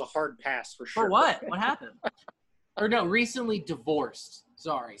hard pass for sure. For what? What happened? Or no, recently divorced.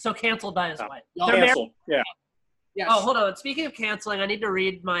 Sorry. So canceled by his wife. Y'all Canceled. Yeah. Yes. Oh, hold on. Speaking of canceling, I need to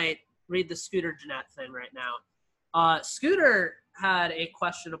read the Scooter Jeanette thing right now. Scooter had a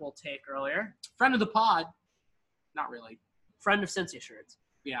questionable take earlier. Friend of the pod. Not really. Friend of Cincy Shirts.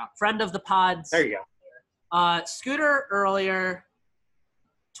 Yeah. Friend of the pods. There you go. Scooter earlier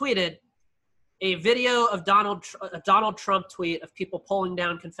tweeted a video of a Donald Trump tweet of people pulling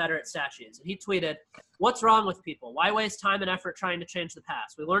down Confederate statues. And he tweeted, "What's wrong with people? Why waste time and effort trying to change the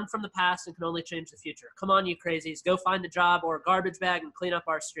past? We learn from the past and can only change the future. Come on, you crazies. Go find a job or a garbage bag and clean up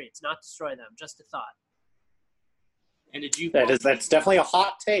our streets, not destroy them. Just a thought." And did you That's definitely a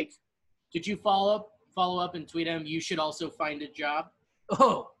hot take. Did you follow up and tweet him, "You should also find a job"?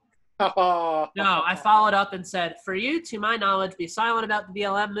 Oh, no, I followed up and said, "For you, to my knowledge, be silent about the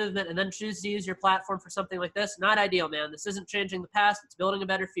BLM movement and then choose to use your platform for something like this. Not ideal, man. This isn't changing the past. It's building a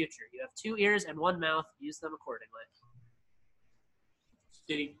better future. You have 2 ears and 1 mouth. Use them accordingly."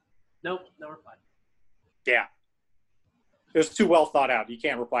 Did he? Nope, no reply. Yeah. It was too well thought out. You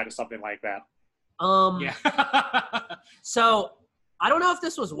can't reply to something like that. Yeah. So I don't know if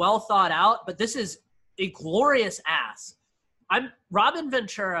this was well thought out, but this is a glorious ass. Robin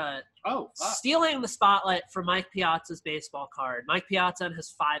Ventura stealing the spotlight from Mike Piazza's baseball card. Mike Piazza and his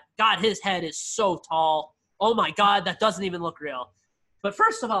 5. God, his head is so tall. Oh my God, that doesn't even look real. But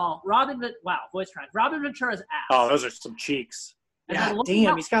first of all, voice crack. Robin Ventura's ass. Oh, those are some cheeks. And God then look damn,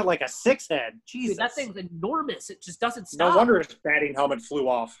 how- he's got like a 6 head. Jesus. Dude, that thing's enormous. It just doesn't stop. No wonder his batting helmet flew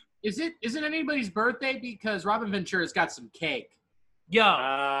off. Isn't anybody's birthday? Because Robin Ventura's got some cake. Yo,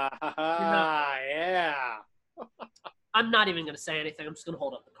 Yeah. I'm not even going to say anything. I'm just going to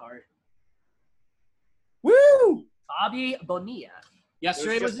hold up the card. Woo! Bobby Bonilla.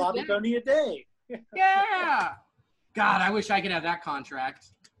 Yesterday It was was just Bobby his day. Bonilla Day. Yeah. God, I wish I could have that contract.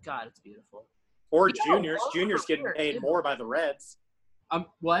 God, it's beautiful. Or You know, juniors. Walker Juniors getting Weir, paid too. more by the Reds.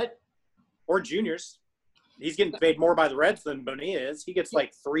 What? Or juniors. He's getting paid more by the Reds than Bonilla is. He gets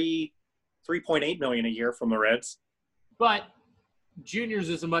like $3.8 million a year from the Reds. But juniors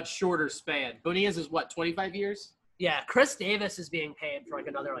is a much shorter span. Bonilla's is what, 25 years? Yeah, Chris Davis is being paid for like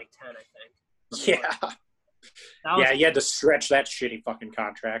another 10, I think. Yeah. That was, Yeah, he had to stretch that shitty fucking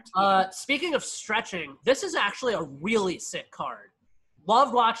contract. Speaking of stretching, this is actually a really sick card.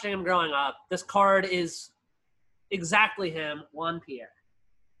 Loved watching him growing up. This card is exactly him, Juan Pierre.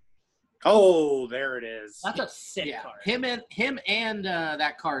 Oh, there it is. That's a sick Yeah. card. Him and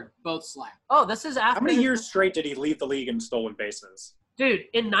that card both slap. Oh, this is after. How many years straight did he lead the league in stolen bases? Dude,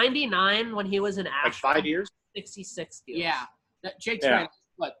 in 99 when he was in Like Ashland. 5 years? 66 steals. Yeah. Jake's Yeah. right.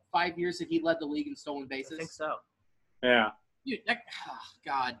 What, 5 years that he led the league in stolen I bases? think so. Yeah. Dude,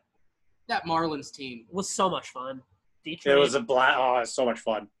 God. That Marlins team. It was so much fun. It D-Train. was a blast. Oh, it was so much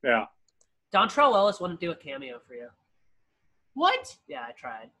fun. Yeah. Dontrell Willis wouldn't do a cameo for you. What? Yeah, I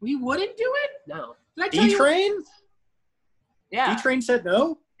tried. We wouldn't do it? No. Did I tell you? D-Train? Yeah. D-Train said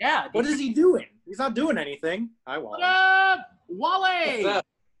no? Yeah. What is he doing? He's not doing anything. I won't. What up, Wale?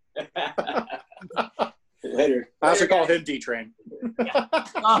 Later. I also call him D-Train. Yeah.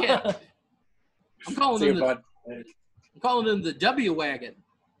 I'm calling See you, him bud. I'm calling him the W wagon.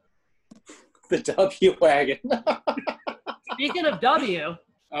 The W-Wagon. Speaking of W,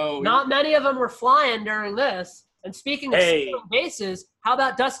 Oh, not many of them were flying during this. And speaking of Hey. stealing bases, how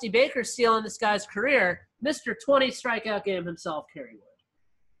about Dusty Baker stealing this guy's career? Mr. 20 strikeout game himself, Kerry Wood.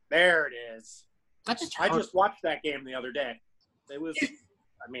 There it is. I just watched that game the other day. It was,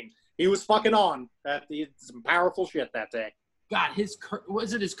 I mean, he was fucking on. He did some powerful shit that day. God,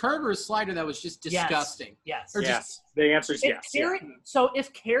 was it his curve or his slider that was just disgusting? Yes. Or Yes. The answer is yes. Yeah. So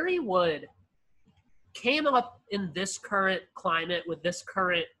if Kerry Wood came up in this current climate with this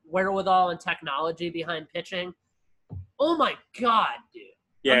current wherewithal and technology behind pitching, oh my God, dude.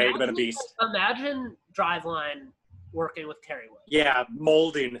 Yeah, he'd been a beast. Imagine Driveline working with Kerry Wood. Yeah,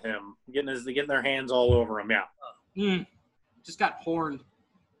 molding him, getting their hands all over him. Yeah. Just got horned.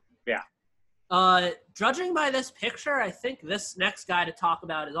 Judging by this picture, I think this next guy to talk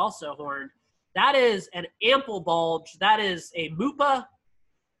about is also horned. That is an ample bulge. That is a Mupa.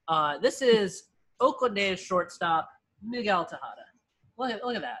 This is Oakland A's shortstop, Miguel Tejada. Look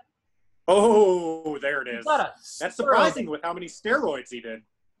at that. Oh, there it is. What a That's surprising with how many steroids he did.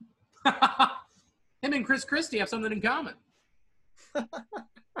 Him and Chris Christie have something in common.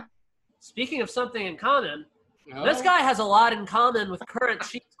 Speaking of something in common, Oh. this guy has a lot in common with current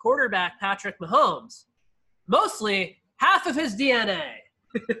Chiefs quarterback Patrick Mahomes. Mostly half of his DNA.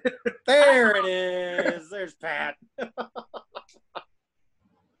 There it is. There's Pat.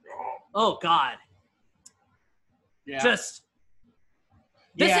 Oh God. Yeah. Just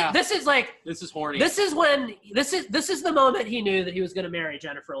Yeah. this is like This is horny. this is the moment he knew that he was going to marry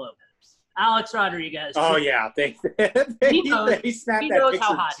Jennifer Lopez. Alex Rodriguez. Oh yeah, they knows- snapped he that knows how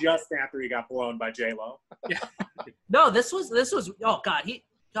picture hot he just after he got blown by J-Lo. No, this was oh God,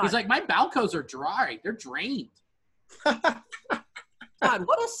 He's like, my Balcos are dry. They're drained. God,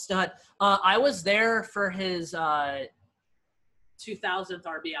 what a stud. I was there for his 2000th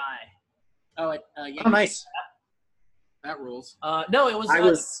RBI. Oh, Oh, nice. That rules. No, it was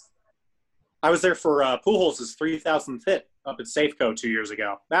I was there for Pujols' 3,000th hit up at Safeco 2 years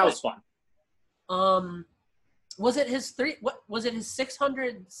ago. That was fun. was it his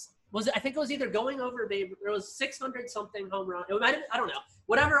 600? Was it? I think it was either going over Babe. It was 600 something home run. I don't know.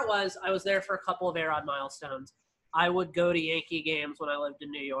 Whatever it was, I was there for a couple of A-Rod milestones. I would go to Yankee games when I lived in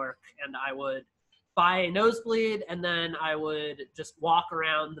New York, and I would buy a nosebleed, and then I would just walk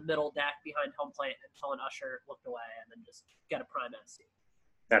around the middle deck behind home plate until an usher looked away, and then just get a prime seat.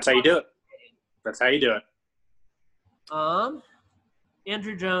 That's how you do it. That's how you do it.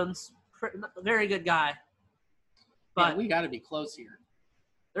 Andrew Jones, very good guy, but Man, we got to be close here.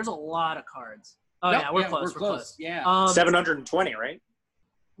 there's a lot of cards. Oh Nope, yeah, we're close. We're close. Yeah. 720, right?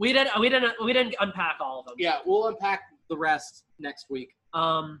 We didn't unpack all of them. Yeah, we'll unpack the rest next week.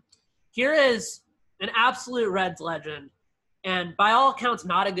 Here is an absolute Reds legend, and by all accounts,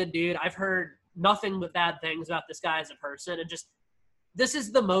 not a good dude. I've heard nothing but bad things about this guy as a person, and just this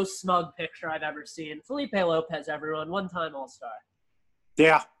is the most smug picture I've ever seen. Felipe Lopez, everyone, one-time All-Star.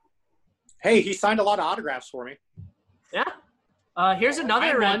 Yeah. Hey, he signed a lot of autographs for me. Yeah. Here's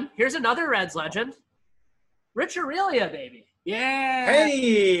another Reds legend, Rich Aurelia, baby. Yeah.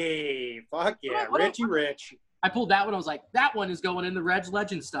 Hey, fuck yeah, What- Richie Rich. I pulled that one. I was like, that one is going in the Reg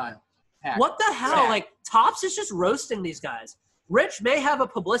Legend style pack. What the hell? Yeah. Like, Topps is just roasting these guys. Rich may have a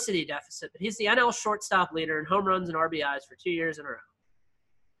publicity deficit, but he's the NL shortstop leader in home runs and RBIs for 2 years in a row.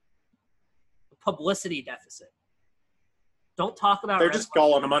 Publicity deficit. Don't talk about They're Reds just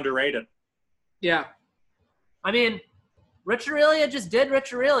calling him underrated. Yeah. I mean, Rich Aurelia just did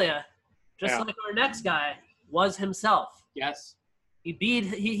Rich Aurelia, just Yeah. like our next guy was himself. Yes.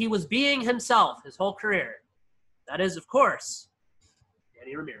 He was being himself his whole career. That is, of course,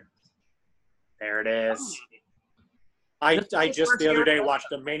 Danny Ramirez. There it is. I just the other day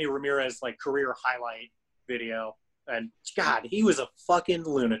watched a Manny Ramirez like career highlight video, and God, he was a fucking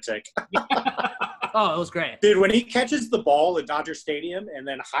lunatic. Oh, it was great. Dude, when he catches the ball at Dodger Stadium and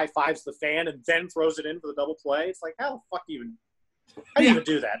then high fives the fan and then throws it in for the double play, it's like, how the fuck do you even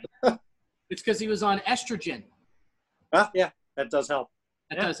do that? It's because he was on estrogen. Yeah, that does help.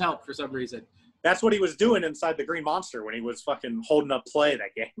 That does help for some reason. That's what he was doing inside the Green Monster when he was fucking holding up play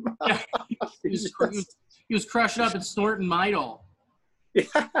that game. He was crushing up and snorting Midol.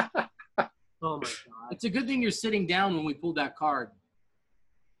 Oh, my God. It's a good thing you're sitting down when we pulled that card.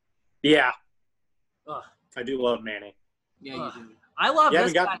 Yeah. Ugh. I do love Manny. Yeah, Ugh. you do. I love You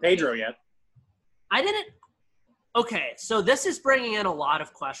this haven't got guy. to Pedro yet. I didn't. Okay, so this is bringing in a lot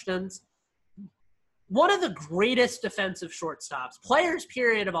of questions. One of the greatest defensive shortstops, players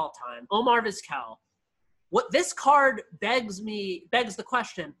period of all time, Omar Vizquel. what this card begs the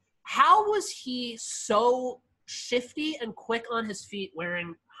question: how was he so shifty and quick on his feet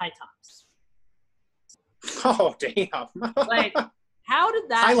wearing high tops? Oh, damn. Like, how did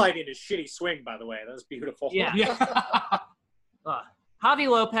that Highlighting his shitty swing, by the way. That was beautiful. Yeah. Yeah. Javi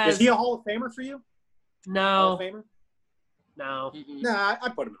Lopez? Is he a Hall of Famer for you? Hall No, of Famer? no. Nah, I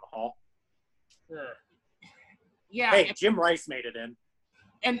put him in the Hall. Uh, Yeah. Hey, Jim Rice made it in.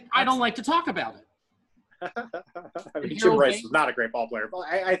 And I don't like to talk about it. I mean, Hero Jim Rice Baines? was not a great ball player, but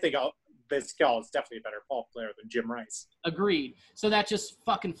I think Vizquel is definitely a better ball player than Jim Rice. Agreed. So that just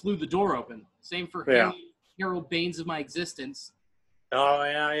fucking flew the door open. Same for Yeah. Harold Baines of my existence. Oh,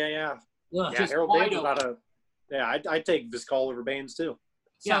 yeah. ugh. Yeah, Just Harold wide Baines is not a – yeah, I'd take Vizquel over Baines too.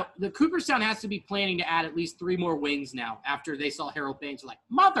 So the Cooperstown has to be planning to add at least 3 more wings now after they saw Harold Baines. They're like,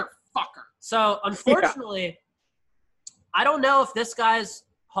 motherfucker. So, unfortunately, I don't know if this guy's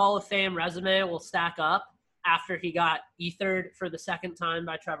Hall of Fame resume will stack up after he got ethered for the second time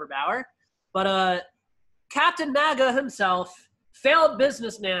by Trevor Bauer. But Captain MAGA himself, failed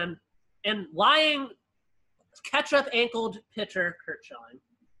businessman, and lying ketchup-ankled pitcher Kurt Schilling.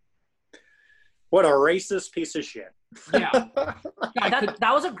 What a racist piece of shit. Yeah.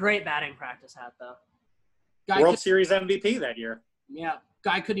 That was a great batting practice hat, though. World Series MVP that year. Yeah.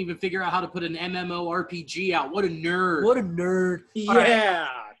 Guy couldn't even figure out how to put an MMORPG out. What a nerd. What a nerd. All Yeah.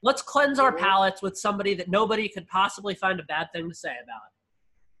 right, let's cleanse our palates with somebody that nobody could possibly find a bad thing to say about.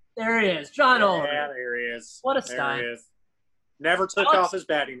 There he is, John Oliver. Yeah, there he is. What a There star. he is. Never took Alex- off his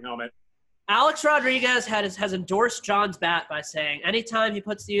batting helmet. Alex Rodriguez has endorsed John's bat by saying anytime he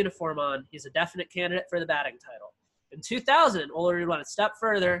puts the uniform on, he's a definite candidate for the batting title. In 2000, Oliver went a step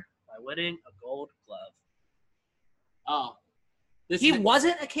further by winning a gold glove. Oh. He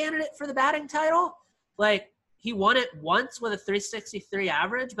wasn't a candidate for the batting title. Like, he won it once with a 363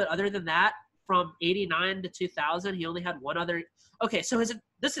 average, but other than that, from 89 to 2000, he only had one other. Okay, so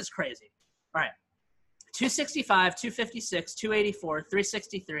this is crazy. All right. 265, 256, 284,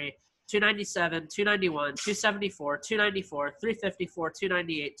 363, 297, 291, 274, 294, 354,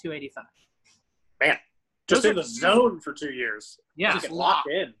 298, 285. Man, just in the zone for 2 years. Yeah. Just get locked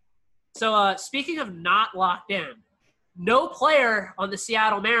in. So speaking of not locked in, no player on the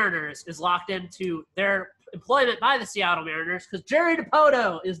Seattle Mariners is locked into their employment by the Seattle Mariners because Jerry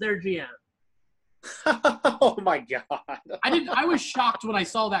Dipoto is their GM. Oh, my God. I was shocked when I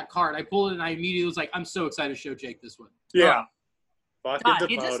saw that card. I pulled it and I immediately was like, I'm so excited to show Jake this one. Yeah. Fucking God,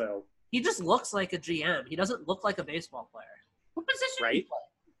 Dipoto. He just looks like a GM. He doesn't look like a baseball player. What position Right? do you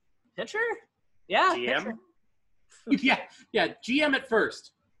play? Pitcher? Yeah. GM? Pitcher. Yeah, GM at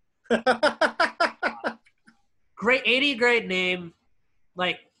first. Great 80 grade name,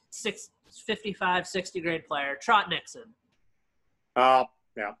 like 55, 60 grade player. Trot Nixon. Yeah.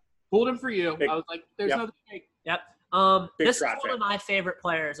 Pulled him for you. Big- I was like, there's yep. no Jake. Yep. Big This is Trot one fan. of my favorite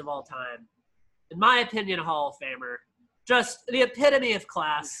players of all time. In my opinion, a Hall of Famer. Just the epitome of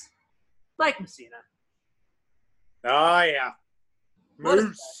class. Mike Messina. Oh, yeah. What a-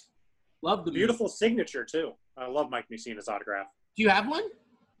 Moose. Love the Beautiful signature, too. I love Mike Messina's autograph. Do you have one?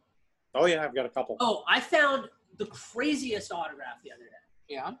 Oh, yeah, I've got a couple. Oh, I found the craziest autograph the other day.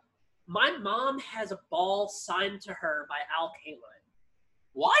 Yeah. My mom has a ball signed to her by Al Kaline.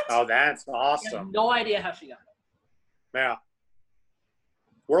 What? Oh, that's I have awesome. no idea how she got it. Yeah.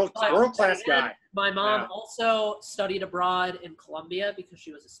 World-class guy. My mom Yeah. also studied abroad in Colombia because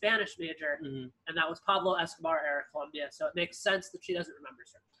she was a Spanish major, Mm-hmm. and that was Pablo Escobar era Colombia, so it makes sense that she doesn't remember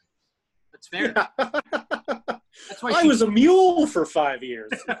certain. That's fair. That's why I she was a mule for 5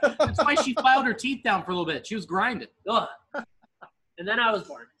 years. That's why she filed her teeth down for a little bit. She was grinding. Ugh. And then I was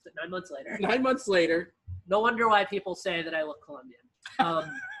born 9 months later. 9 months later. No wonder why people say that I look Colombian.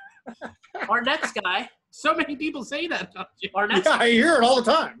 Our next guy. So many people say that. Don't you? Our next Yeah, I hear it all the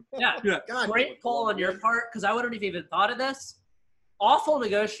time. Yeah. God, Great poll on your part, because I wouldn't have even thought of this. Awful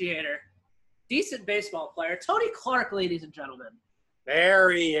negotiator. Decent baseball player. Tony Clark, ladies and gentlemen. There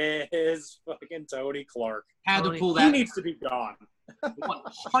he is, fucking Tony Clark. Had to pull He that. needs to be gone.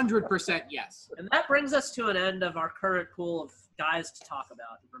 100% yes. And that brings us to an end of our current pool of guys to talk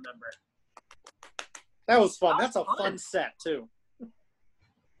about and remember. That was fun. That's a Fun. fun set, too.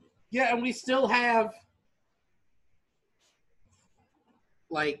 Yeah, and we still have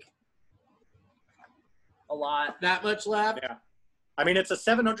like A lot. that much left. Yeah. I mean, it's a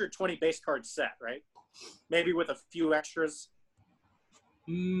 720 base card set, right? Maybe with a few extras.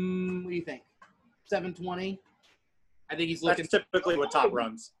 What do you think? 720? I think he's looking. That's typically what top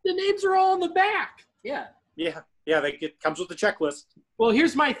runs. The names are all on the back. Yeah. Yeah. Yeah, comes with the checklist. Well,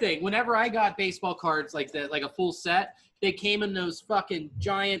 here's my thing. Whenever I got baseball cards like that, like a full set, they came in those fucking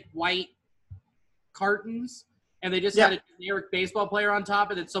giant white cartons, and they just had a generic baseball player on top,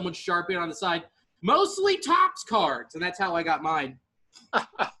 and then someone sharpie on the side. Mostly Topps cards, and that's how I got mine.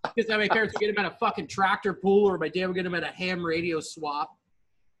 Because my parents would get them at a fucking tractor pull, or my dad would get them at a ham radio swap.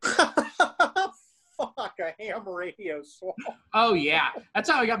 Fuck, a ham radio swap. Oh, yeah. That's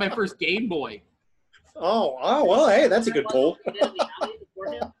how I got my first Game Boy. Oh, well, hey, that's a good pull.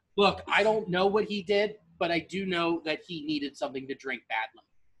 Look, I don't know what he did, but I do know that he needed something to drink badly.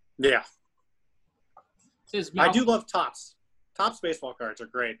 Yeah. I do love Topps. Topps baseball cards are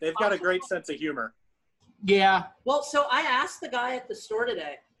great. They've got a great sense of humor. Yeah. Well, so I asked the guy at the store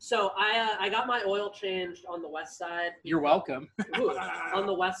today. So I got my oil changed on the west side. You're welcome. On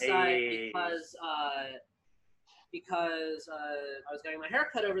the west side because I was getting my hair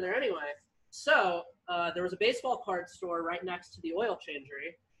cut over there anyway. So there was a baseball card store right next to the oil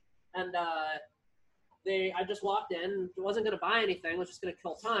changery, and I just walked in, wasn't going to buy anything, was just going to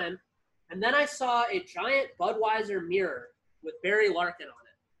kill time, and then I saw a giant Budweiser mirror with Barry Larkin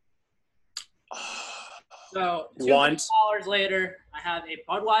on it. So $200 later, I have a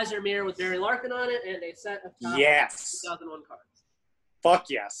Budweiser mirror with Barry Larkin on it and a set of top 2001 cards. Fuck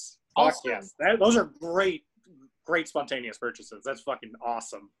yes. Also, yes. Those are great spontaneous purchases. That's fucking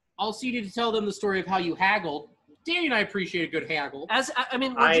awesome. Also, you need to tell them the story of how you haggled. Danny and I appreciate a good haggle.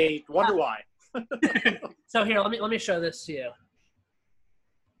 I wonder why. So here, let me show this to you.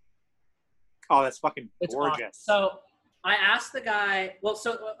 Oh, that's fucking It's gorgeous. Awesome. So I asked the guy. Well,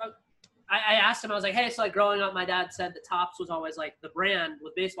 I asked him. I was like, "Hey, so like growing up, my dad said that Topps was always like the brand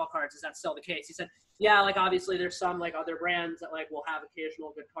with baseball cards. Is that still the case?" He said, "Yeah, like obviously there's some like other brands that like will have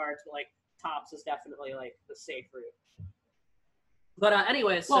occasional good cards, but like Topps is definitely like the safe route." But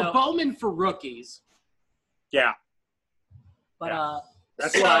anyway, so well, Bowman for rookies. Yeah. But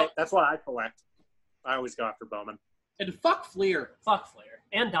that's why I collect. I always go after Bowman. And fuck Fleer. Fuck Fleer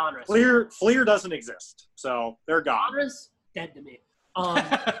and Donruss. Fleer doesn't exist, so they're gone. Donruss dead to me.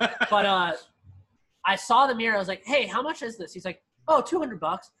 But I saw the mirror. I was like, "Hey, how much is this?" He's like, "Oh, $200."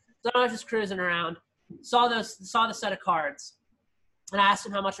 So I was just cruising around, saw the set of cards, and I asked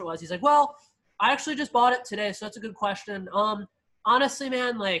him how much it was. He's like, "Well, I actually just bought it today, so that's a good question. Honestly,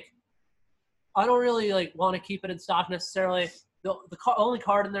 man, like, I don't really like want to keep it in stock necessarily. The only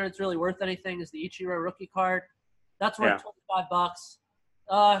card in there that's really worth anything is the Ichiro rookie card. That's worth $25.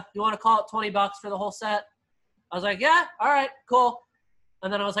 You want to call it $20 for the whole set?" I was like, "Yeah, all right, cool."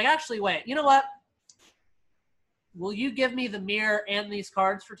 And then I was like, "Actually, wait, you know what? Will you give me the mirror and these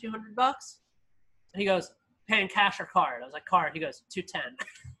cards for $200?" And he goes, "Paying cash or card?" I was like, "Card." He goes, $210.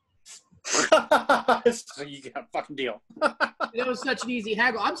 So you got a fucking deal. That was such an easy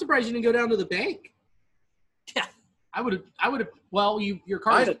haggle. I'm surprised you didn't go down to the bank. Yeah. I would have. Well, your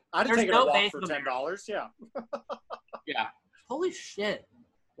card. I'd have taken a walk for $10. Yeah. Yeah. Holy shit.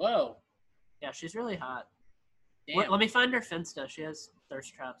 Whoa. Yeah, she's really hot. Damn. Let me find her Finsta. She has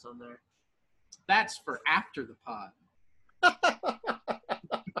thirst traps on there. That's for after the pod.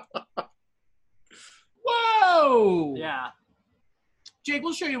 Whoa. Yeah. Jake,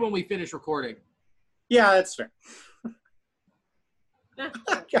 we'll show you when we finish recording. Yeah, that's fair.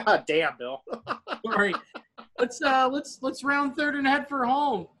 God damn, Bill. Sorry. Let's round third and head for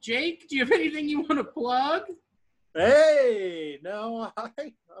home. Jake, do you have anything you want to plug? Hey, no,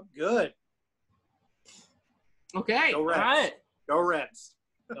 I'm good. Okay. Go Reds. All right. Go Reds.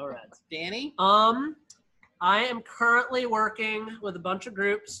 Go Reds. Danny? I am currently working with a bunch of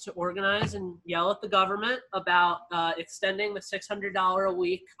groups to organize and yell at the government about extending the $600 a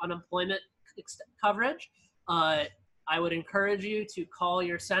week unemployment coverage. I would encourage you to call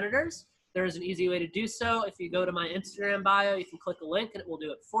your senators. There is an easy way to do so. If you go to my Instagram bio, you can click a link and it will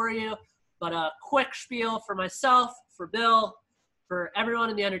do it for you. But a quick spiel for myself, for Bill, for everyone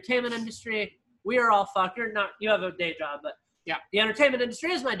in the entertainment industry. We are all fucked. You have a day job, but yeah, the entertainment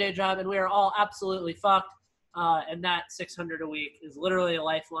industry is my day job, and we are all absolutely fucked. And that $600 a week is literally a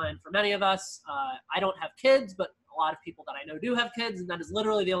lifeline for many of us. I don't have kids, but a lot of people that I know do have kids, and that is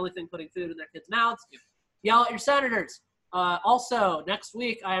literally the only thing putting food in their kids' mouths. Yell at your senators. Also, next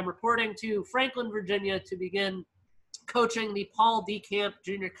week, I am reporting to Franklin, Virginia to begin coaching the Paul D. Camp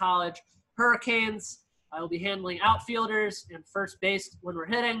Junior College Hurricanes. I will be handling outfielders and first base when we're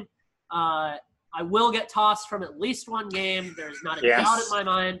hitting. I will get tossed from at least one game. There's not a doubt in my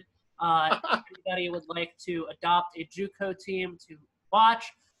mind. If anybody would like to adopt a JUCO team to watch,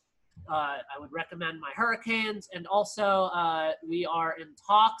 I would recommend my Hurricanes. And also, we are in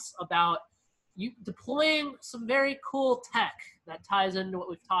talks about deploying some very cool tech that ties into what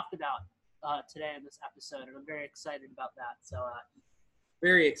we've talked about today in this episode, and I'm very excited about that. So,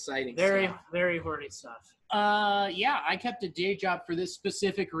 very exciting. Very, very horny stuff. Yeah, I kept a day job for this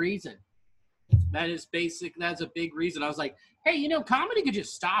specific reason. That's a big reason. I was like, hey, comedy could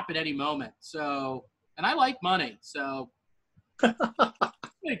just stop at any moment. So, and I like money, so I'm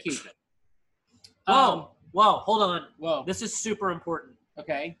gonna keep it. Whoa, hold on. Whoa. This is super important.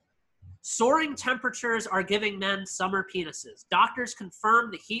 Okay. Soaring temperatures are giving men summer penises. Doctors confirm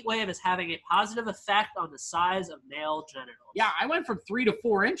the heat wave is having a positive effect on the size of male genitals. Yeah, I went from 3 to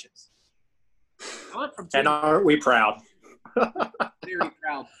 4 inches. I went from 2 And aren't we proud? Very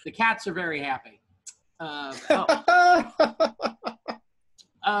proud. The cats are very happy.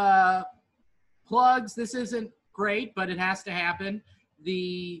 Plugs. This isn't great, but it has to happen.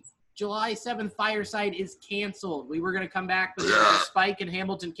 The July 7th fireside is canceled. We were going to come back, but there was a spike in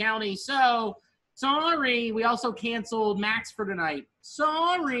Hamilton County. So, sorry. We also canceled Max for tonight.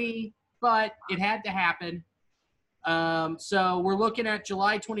 Sorry, but it had to happen. So we're looking at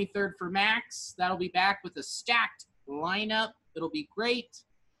July 23rd for Max. That'll be back with a stacked lineup. It'll be great.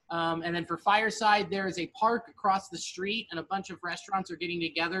 And then for Fireside, there is a park across the street, and a bunch of restaurants are getting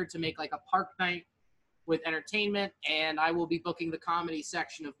together to make like a park night with entertainment, and I will be booking the comedy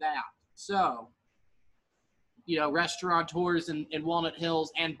section of that. So, restaurateurs in Walnut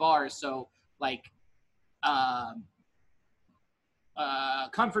Hills and bars. So, like,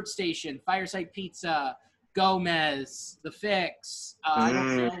 Comfort Station, Fireside Pizza, Gomez, The Fix. I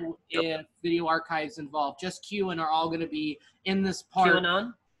don't know if Video Archive's involved. Just Q and are all going to be in this park.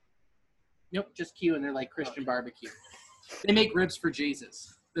 QAnon? Nope, just Q and they're like Christian barbecue. They make ribs for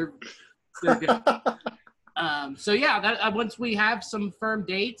Jesus. They're good. So yeah, once we have some firm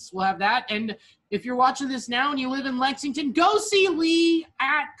dates, we'll have that. And if you're watching this now and you live in Lexington, go see Lee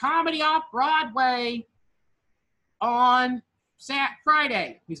at Comedy Off Broadway on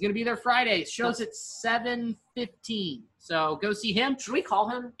Friday. He's going to be there Friday. Show's at 7:15. So go see him. Should we call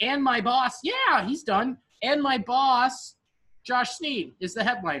him? And my boss. Yeah, he's done. And my boss, Josh Sneed, is the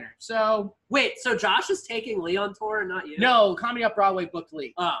headliner. So Wait, so Josh is taking Lee on tour and not you? no, Comedy Off Broadway booked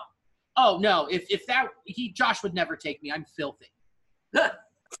Lee. Oh. Oh no! If Josh would never take me. I'm filthy.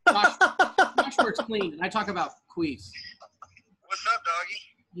 Josh works clean, and I talk about queefs. What's up,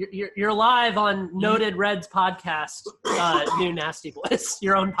 doggy? You're live on Noted Reds podcast, New Nasty Boys,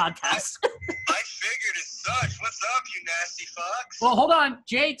 your own podcast. I figured as such. What's up, you nasty fucks? Well, hold on,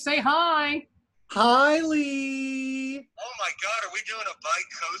 Jake. Say hi. Hi, Lee. Oh my God, are we doing a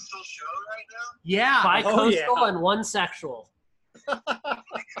bi-coastal show right now? Yeah. Bi-coastal and one sexual.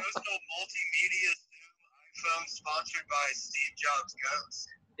 Bi-coastal multimedia Zoom iPhone sponsored by Steve Jobs Ghost.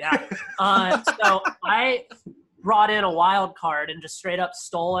 Yeah. So I brought in a wild card and just straight up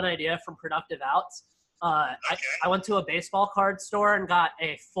stole an idea from Productive Outs. I went to a baseball card store and got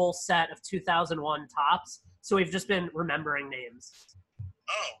a full set of 2001 Topps. So we've just been remembering names.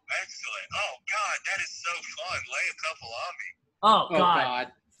 Oh, excellent. Oh, God, that is so fun. Lay a couple on me. Oh, God.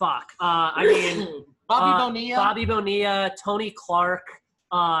 Fuck. I mean, Bobby Bonilla, Tony Clark,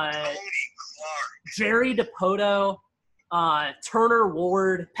 Tony Clark. Jerry DePoto, Turner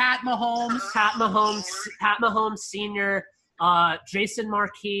Ward, Pat Mahomes Sr., Jason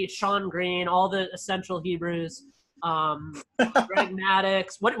Marquis, Sean Green, all the essential Hebrews, Greg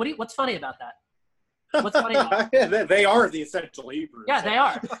Maddox. What's funny about that? What's funny about that? They are the essential Hebrews. Yeah, they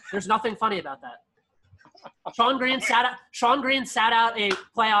are. There's nothing funny about that. Sean Green sat out a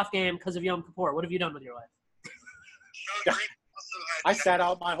playoff game because of Yom Kippur. What have you done with your life? Sean Green also had I sat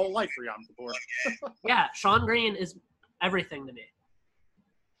out my whole life for Yom Kippur. Yeah, Sean Green is everything to me.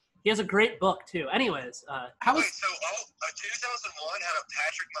 He has a great book too. Anyways, How was? Wait, so 2001 had a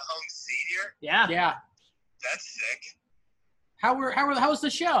Patrick Mahomes Sr.? Yeah. That's sick. How was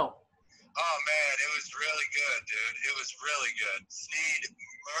the show? Oh, man, it was really good, dude. It was really good. Sneed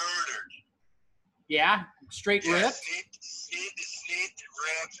murdered. Yeah, straight Yeah, rip. Sneed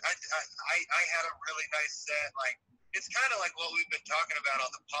ripped. I had a really nice set. Like, it's kind of like what we've been talking about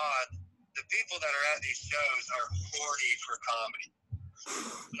on the pod. The people that are at these shows are horny for comedy.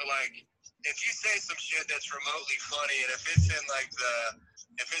 So, like, if you say some shit that's remotely funny, and if it's in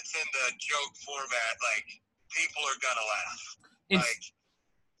the joke format, like, people are gonna laugh.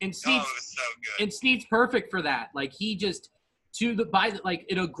 And it Sneed's, was so good. and Sneed's perfect for that. Like he just in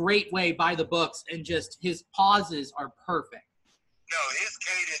a great way by the books, and just his pauses are perfect. No, his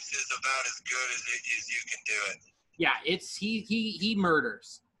cadence is about as good as you can do it. Yeah, he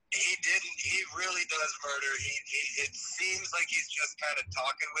murders. He really does murder. It seems like he's just kind of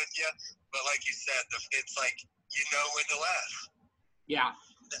talking with you, but like you said, it's like you know when to laugh. Yeah.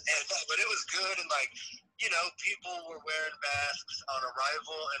 But it was good, and like, you know, people were wearing masks on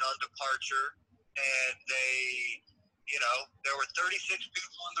arrival and on departure, and they, you know, there were 36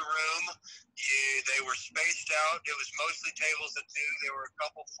 people in the room. They were spaced out. It was mostly tables of two. There were a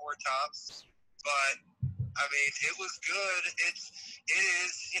couple four tops. but I mean, it was good. It is,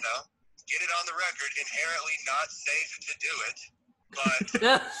 get it on the record, inherently not safe to do it, but we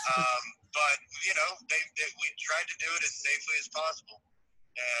tried to do it as safely as possible,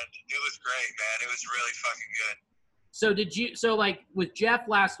 and it was great, man. It was really fucking good. So like with Jeff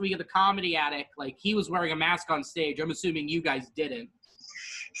last week at the Comedy Attic, like he was wearing a mask on stage. I'm assuming you guys didn't.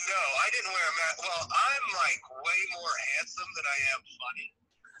 No, I didn't wear a mask. Well, I'm like way more handsome than I am funny.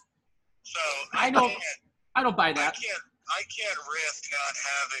 So I don't buy that. I can't risk not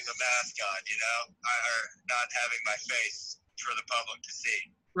having a mask on, or not having my face for the public to see.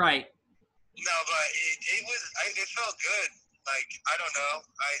 Right. No, but it felt good. Like, I don't know.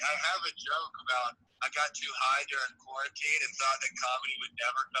 I have a joke about I got too high during quarantine and thought that comedy would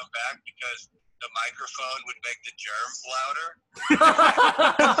never come back because the microphone would make the germs louder.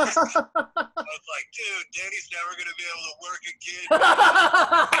 I was like, dude, Danny's never going to be able to work again.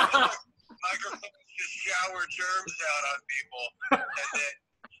 Microphone just shower germs out on people.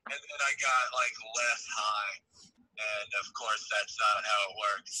 And then I got, like, less high. And, of course, that's not how it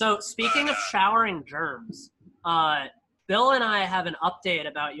works. So, speaking of showering germs, Bill and I have an update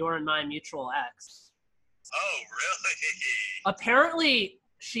about your and my mutual ex. Oh, really? Apparently,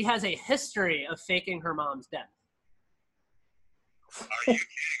 she has a history of faking her mom's death. Are you kidding?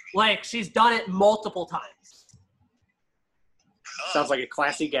 Like, she's done it multiple times. Oh. Sounds like a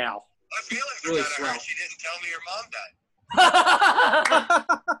classy gal. I feel like Really because swell. she didn't tell me your mom died.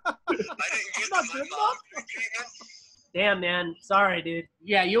 I didn't get Not my good mom treatment. Damn, man. Sorry, dude.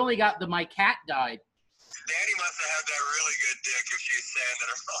 Yeah, you only got the my cat died. Danny must have had that really good dick if she's saying that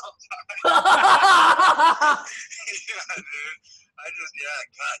her mom died. Yeah, dude.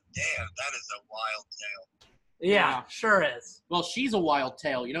 God damn, that is a wild tale. Yeah, sure is. Well, she's a wild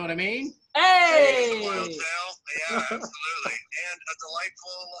tale. You know what I mean? Hey! It's a wild tale. Yeah, absolutely. And a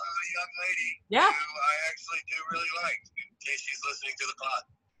delightful young lady Yeah. who I actually do really like, in case she's listening to the pod.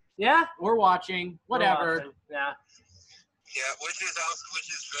 Yeah. We're watching. Whatever. Yeah. Yeah, which is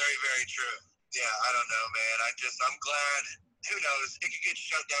very, very true. Yeah, I don't know, man. I'm glad. Who knows? It could get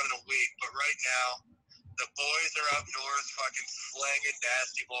shut down in a week, but right now, the boys are up north, fucking slanging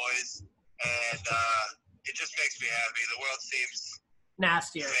nasty boys, and it just makes me happy. The world seems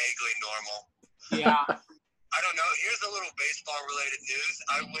Nastier. vaguely normal. Yeah. I don't know. Here's a little baseball-related news.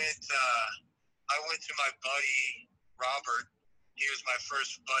 I went to my buddy Robert. He was my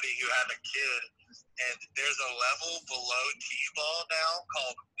first buddy who had a kid, and there's a level below T-ball now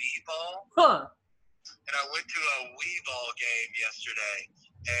called Wii ball. Huh. And I went to a Wii ball game yesterday,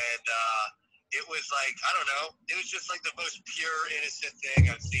 and it was like, I don't know, it was just like the most pure, innocent thing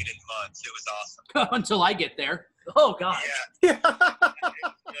I've seen in months. It was awesome. Until I get there. Oh, God. Yeah.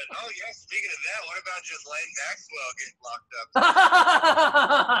 Oh, yeah, speaking of that, what about just Lane Maxwell getting locked up?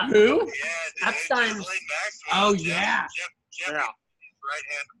 Who? Yeah, dude. Epstein. Just Lane Maxwell. Oh, yeah. Jeff, Yeah. his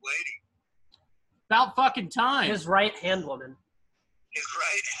right-hand lady. About fucking time. His right-hand woman. His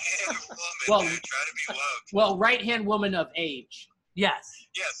right-hand woman, Well- dude, trying to be woke. Well, right-hand woman of age. Yes.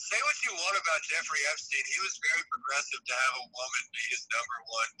 Yeah, say what you want about Jeffrey Epstein. He was very progressive to have a woman be his number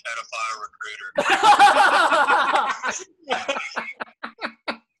one pedophile recruiter.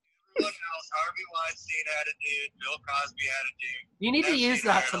 Everyone else, Harvey Weinstein had a dude, Bill Cosby had a dude. You need to Epstein use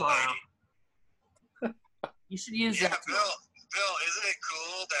that hired a tomorrow. lady. You should use Yeah, that tomorrow. Bill, isn't it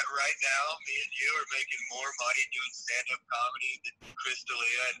cool that right now me and you are making more money doing stand-up comedy than Chris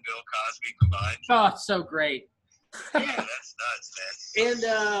D'Elia and Bill Cosby combined? Oh, it's so great. Yeah, that's nuts, man. And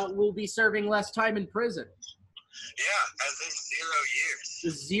we'll be serving less time in prison. Yeah, as in 0 years.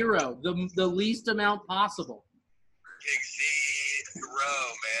 Zero. The least amount possible. Big zero,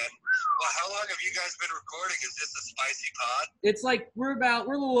 man. Well, how long have you guys been recording? Is this a spicy pod? It's like we're about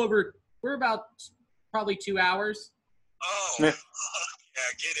probably 2 hours. Oh, yeah,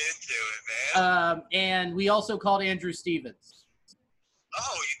 get into it, man. And we also called Andrew Stevens.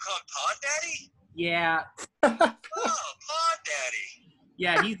 Oh, you called Pod Daddy? Yeah. Oh, Pod Daddy.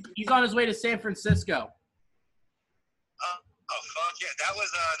 Yeah, he's on his way to San Francisco. Oh, fuck yeah. That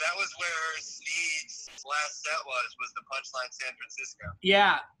was where Sneed's last set was the Punchline San Francisco.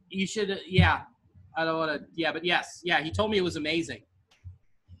 Yeah, you should. Yeah, I don't want to. Yeah, but yes, yeah. He told me it was amazing. It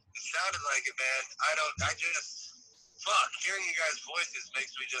sounded like it, man. I just fuck. Hearing you guys' voices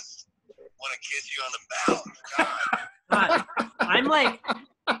makes me just want to kiss you on the mouth. God. I'm like,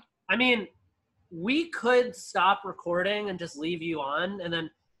 I mean, we could stop recording and just leave you on, and then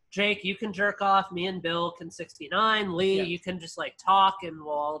Jake, you can jerk off. Me and Bill can 69. Lee, Yeah. you can just like talk, and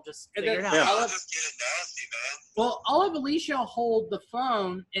we'll all just figure it out. Yeah. I'll just get it nasty, man. Well, I'll have Alicia hold the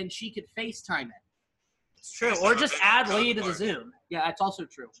phone, and she could FaceTime it. It's true. Or just add Lee to the Zoom. Yeah, that's also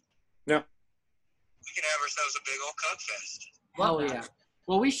true. Yeah. we can have ourselves a big old Cub Fest. Hell yeah.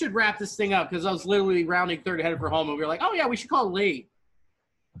 Well, we should wrap this thing up because I was literally rounding third headed for home, and we were like, oh, yeah, we should call Lee.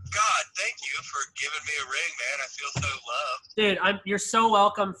 God, thank you for giving me a ring, man. I feel so loved. Dude, you're so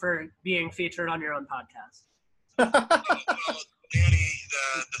welcome for being featured on your own podcast. Well, Danny,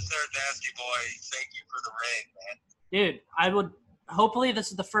 the third nasty boy, thank you for the ring, man. Dude, hopefully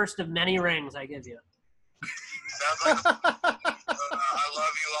this is the first of many rings I give you. Sounds like I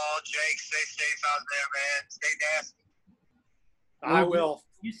love you all. Jake, stay safe out there, man. Stay nasty. I will.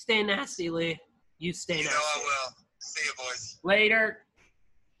 You stay nasty, Lee. You stay nasty. You know I will. See you, boys. Later.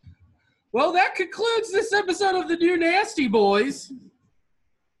 Well, that concludes this episode of the New Nasty Boys.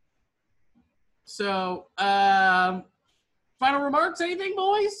 So, final remarks, anything,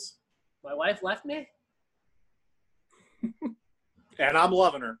 boys? My wife left me? And I'm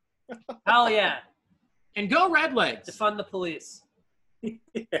loving her. Hell yeah. And go Redlegs. Defund the police. Yeah,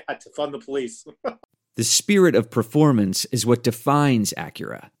 to fund the police. The spirit of performance is what defines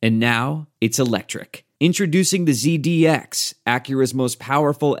Acura, and now it's electric. Introducing the ZDX, Acura's most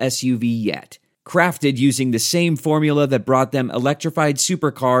powerful SUV yet. Crafted using the same formula that brought them electrified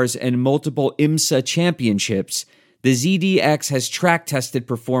supercars and multiple IMSA championships, the ZDX has track-tested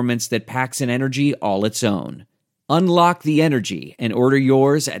performance that packs an energy all its own. Unlock the energy and order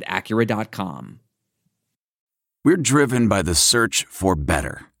yours at Acura.com. We're driven by the search for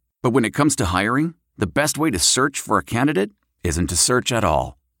better. But when it comes to hiring, the best way to search for a candidate isn't to search at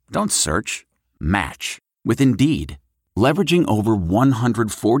all. Don't search. Match with Indeed. Leveraging over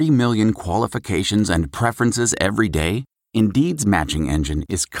 140 million qualifications and preferences every day, Indeed's matching engine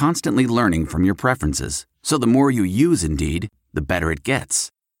is constantly learning from your preferences. So the more you use Indeed, the better it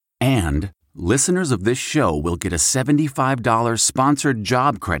gets. And listeners of this show will get a $75 sponsored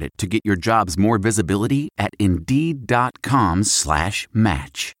job credit to get your jobs more visibility at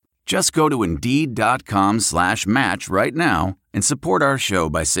Indeed.com/match. Just go to Indeed.com/match right now and support our show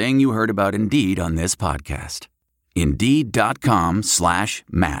by saying you heard about Indeed on this podcast.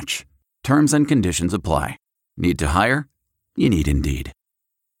 Indeed.com/match. Terms and conditions apply. Need to hire? You need Indeed.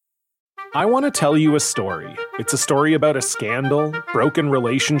 I want to tell you a story. It's a story about a scandal, broken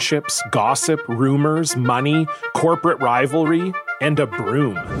relationships, gossip, rumors, money, corporate rivalry, and a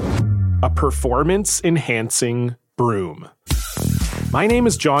broom. A performance-enhancing broom. My name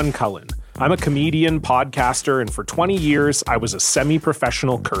is John Cullen. I'm a comedian, podcaster, and for 20 years, I was a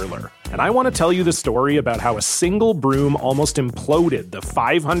semi-professional curler. And I want to tell you the story about how a single broom almost imploded the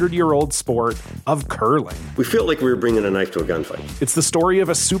 500-year-old sport of curling. We felt like we were bringing a knife to a gunfight. It's the story of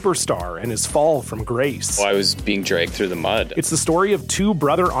a superstar and his fall from grace. Well, I was being dragged through the mud. It's the story of two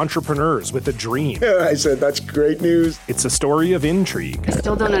brother entrepreneurs with a dream. I said, that's great news. It's a story of intrigue. I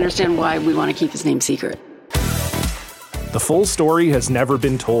still don't understand why we want to keep his name secret. The full story has never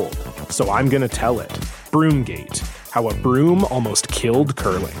been told, so I'm going to tell it. Broomgate, how a broom almost killed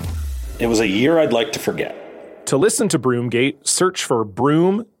curling. It was a year I'd like to forget. To listen to Broomgate, search for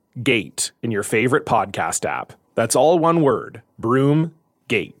Broomgate in your favorite podcast app. That's all one word,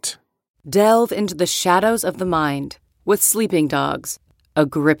 Broomgate. Delve into the shadows of the mind with Sleeping Dogs, a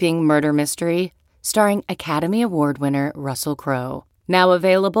gripping murder mystery starring Academy Award winner Russell Crowe. Now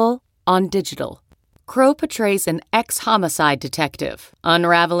available on digital. Crowe portrays an ex-homicide detective,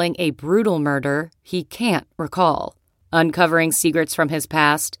 unraveling a brutal murder he can't recall. Uncovering secrets from his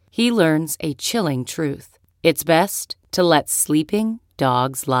past, he learns a chilling truth. It's best to let sleeping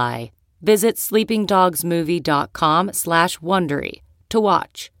dogs lie. Visit sleepingdogsmovie.com/Wondery to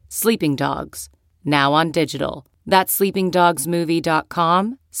watch Sleeping Dogs, now on digital. That's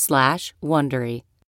sleepingdogsmovie.com/Wondery.